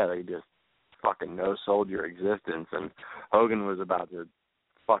 yeah, they just fucking no-sold your existence. And Hogan was about to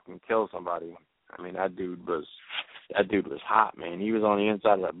fucking kill somebody. I mean, that dude was hot, man. He was on the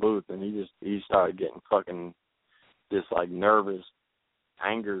inside of that booth, and he started getting fucking this like nervous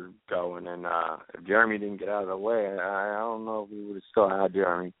anger going. And if Jeremy didn't get out of the way, I don't know if we would have still had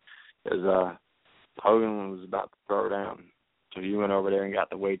Jeremy, because Hogan was about to throw down. So he went over there and got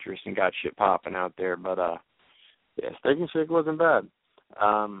the waitress and got shit popping out there. But yeah, Steak and Shake wasn't bad.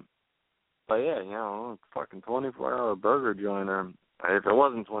 But yeah, you know, fucking 24-hour burger joint. If it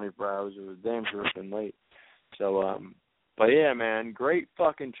wasn't 24 hours, it was damn sure been late. So, but yeah, man, great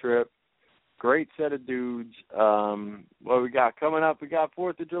fucking trip. Great set of dudes. What we got coming up? We got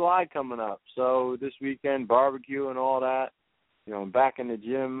 4th of July coming up. So this weekend, barbecue and all that. You know, I'm back in the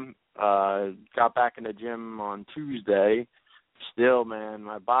gym. Got back in the gym on Tuesday. Still, man,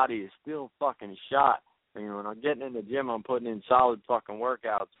 my body is still fucking shot. I mean, when I'm getting in the gym, I'm putting in solid fucking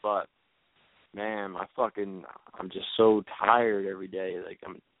workouts, but man, I'm just so tired every day. Like,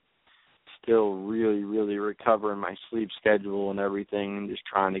 I'm still really, really recovering my sleep schedule and everything, and just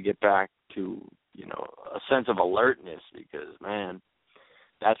trying to get back to, you know, a sense of alertness, because, man,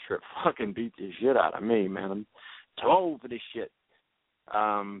 that trip fucking beat the shit out of me, man. I'm too old for this shit.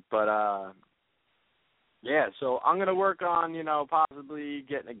 Yeah, so I'm going to work on, you know, possibly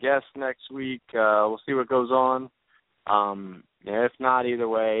getting a guest next week. We'll see what goes on. Yeah, if not, either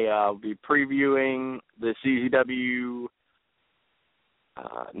way, I'll be previewing the CZW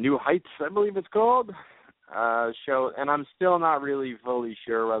New Heights, I believe it's called, show, and I'm still not really fully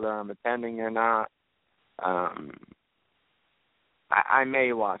sure whether I'm attending or not. I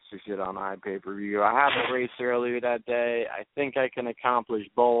may watch the shit on iPay-per-view. I have a race earlier that day. I think I can accomplish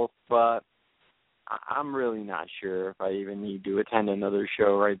both, but I'm really not sure if I even need to attend another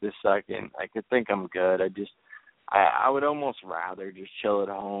show right this second. I could think I'm good. I would almost rather just chill at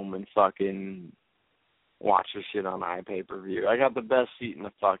home and fucking watch the shit on iPay-per-view. I got the best seat in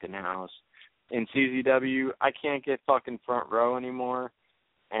the fucking house. In CZW, I can't get fucking front row anymore,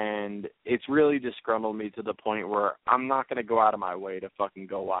 and it's really disgruntled me to the point where I'm not going to go out of my way to fucking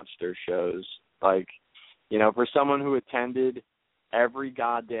go watch their shows. Like, you know, for someone who attended every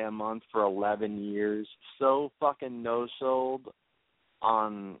goddamn month for 11 years, so fucking no-sold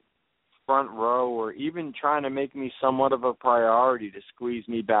on front row, or even trying to make me somewhat of a priority to squeeze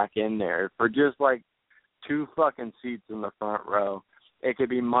me back in there for just like 2 fucking seats in the front row. It could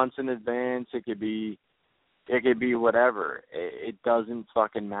be months in advance. It could be whatever. It doesn't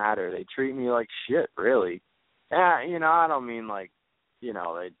fucking matter. They treat me like shit, really. Yeah, you know, I don't mean like you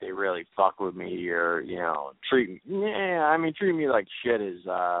know, they really fuck with me or, you know, treat me like shit is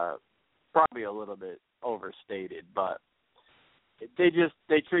probably a little bit overstated, but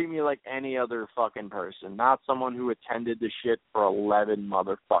they treat me like any other fucking person, not someone who attended the shit for 11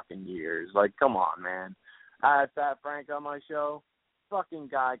 motherfucking years. Like, come on, man. I had Fat Frank on my show. Fucking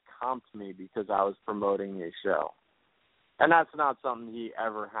guy comped me because I was promoting his show. And that's not something he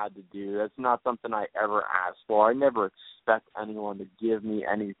ever had to do. That's not something I ever asked for. I never expect anyone to give me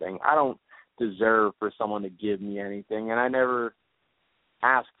anything. I don't deserve for someone to give me anything, and I never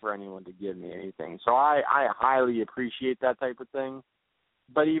ask for anyone to give me anything. So I highly appreciate that type of thing.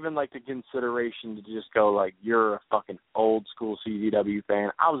 But even, like, the consideration to just go, like, you're a fucking old-school CZW fan.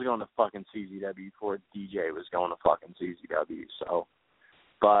 I was going to fucking CZW before DJ was going to fucking CZW. So,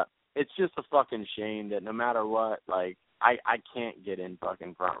 but it's just a fucking shame that no matter what, like, I can't get in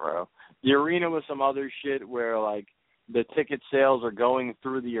fucking front row. The arena was some other shit where, like, the ticket sales are going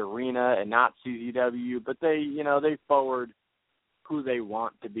through the arena and not CZW, but they forward who they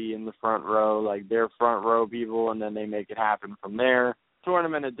want to be in the front row, like their front row people, and then they make it happen from there.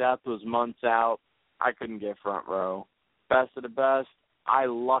 Tournament of Death was months out. I couldn't get front row. Best of the best, I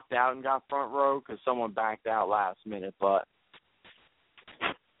lucked out and got front row because someone backed out last minute, but,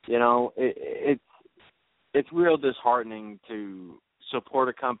 you know, it's real disheartening to support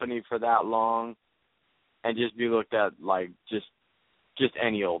a company for that long and just be looked at like just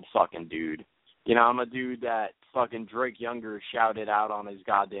any old fucking dude. You know, I'm a dude that fucking Drake Younger shouted out on his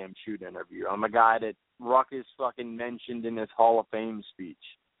goddamn shoot interview. I'm a guy that Ruckus fucking mentioned in his Hall of Fame speech.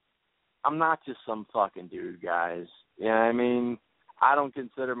 I'm not just some fucking dude, guys. You know what I mean? I don't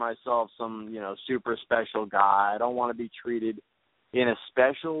consider myself some, you know, super special guy. I don't want to be treated in a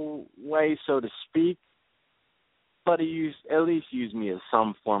special way, so to speak. But at least use me as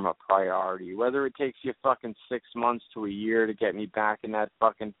some form of priority. Whether it takes you fucking 6 months to a year to get me back in that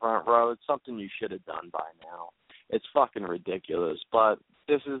fucking front row, it's something you should have done by now. It's fucking ridiculous. But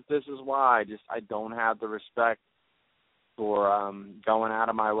this is why I don't have the respect for going out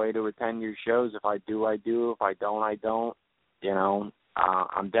of my way to attend your shows. If I do, I do. If I don't, I don't. You know,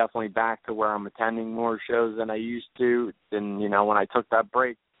 I'm definitely back to where I'm attending more shows than I used to. Than, you know, when I took that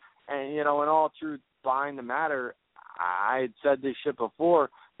break. And, you know, in all truth behind the matter, I had said this shit before.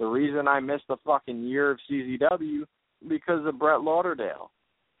 The reason I missed a fucking year of CZW because of Brett Lauderdale.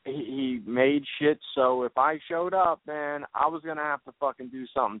 He made shit so if I showed up, man, I was going to have to fucking do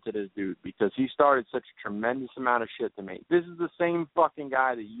something to this dude because he started such a tremendous amount of shit to me. This is the same fucking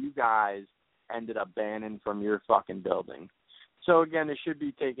guy that you guys ended up banning from your fucking building. So, again, it should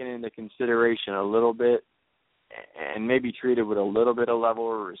be taken into consideration a little bit and maybe treated with a little bit of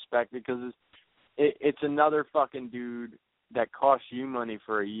level of respect because it's another fucking dude that costs you money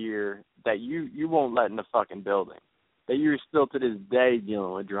for a year that you won't let in the fucking building, that you're still to this day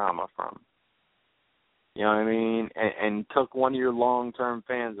dealing with drama from. You know what I mean? And took one of your long-term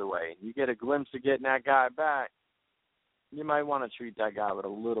fans away. You get a glimpse of getting that guy back, you might want to treat that guy with a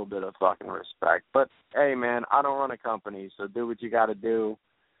little bit of fucking respect. But, hey, man, I don't run a company, so do what you got to do.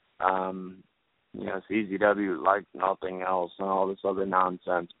 You know, CZW like nothing else and all this other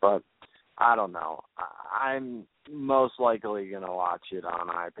nonsense, but I don't know. I'm most likely going to watch it on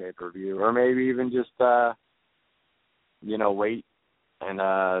iPay-per-view or maybe even just, you know, wait and,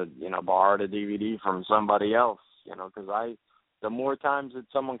 you know, borrow the DVD from somebody else, you know, because the more times that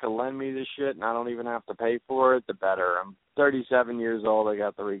someone can lend me this shit and I don't even have to pay for it, the better. I'm 37 years old. I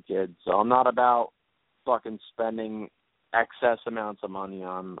got 3 kids, so I'm not about fucking spending excess amounts of money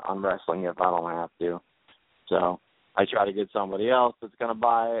on wrestling if I don't have to. So I try to get somebody else that's going to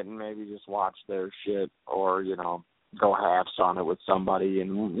buy it and maybe just watch their shit or, you know, go halves on it with somebody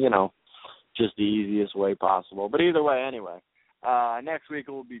and, you know, just the easiest way possible. But either way, anyway, next week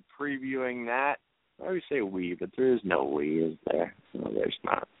we'll be previewing that. I always say we, but there is no we, is there? No, there's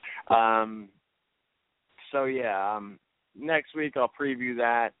not. So, yeah, next week I'll preview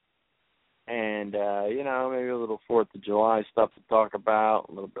that and, you know, maybe a little 4th of July stuff to talk about,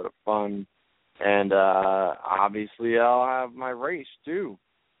 a little bit of fun. And obviously I'll have my race, too.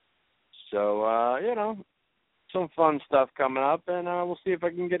 So, you know, some fun stuff coming up, and we'll see if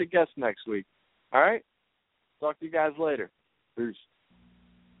I can get a guest next week. All right? Talk to you guys later. Peace.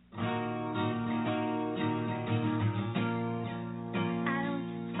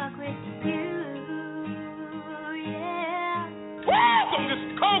 Welcome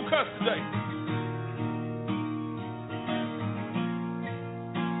to Cold Cuts today.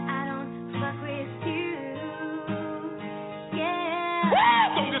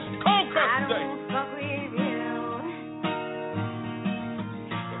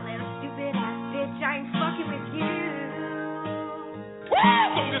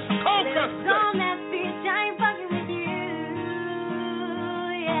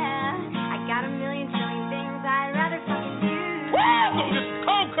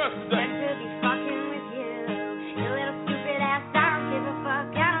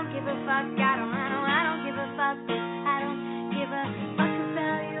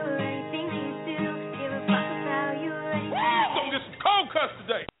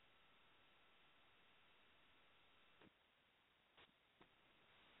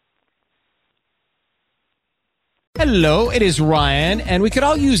 Hello, it is Ryan, and we could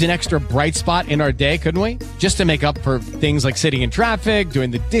all use an extra bright spot in our day, couldn't we? Just to make up for things like sitting in traffic, doing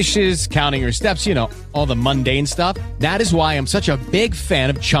the dishes, counting your steps, you know, all the mundane stuff. That is why I'm such a big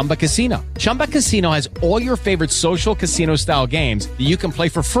fan of Chumba Casino. Chumba Casino has all your favorite social casino-style games that you can play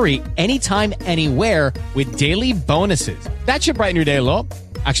for free anytime, anywhere with daily bonuses. That should brighten your day a little.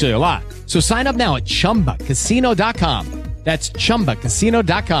 Actually, a lot. So sign up now at ChumbaCasino.com. That's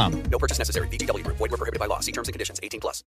ChumbaCasino.com. No purchase necessary. VGW Group. Void where prohibited by law. See terms and conditions. 18+.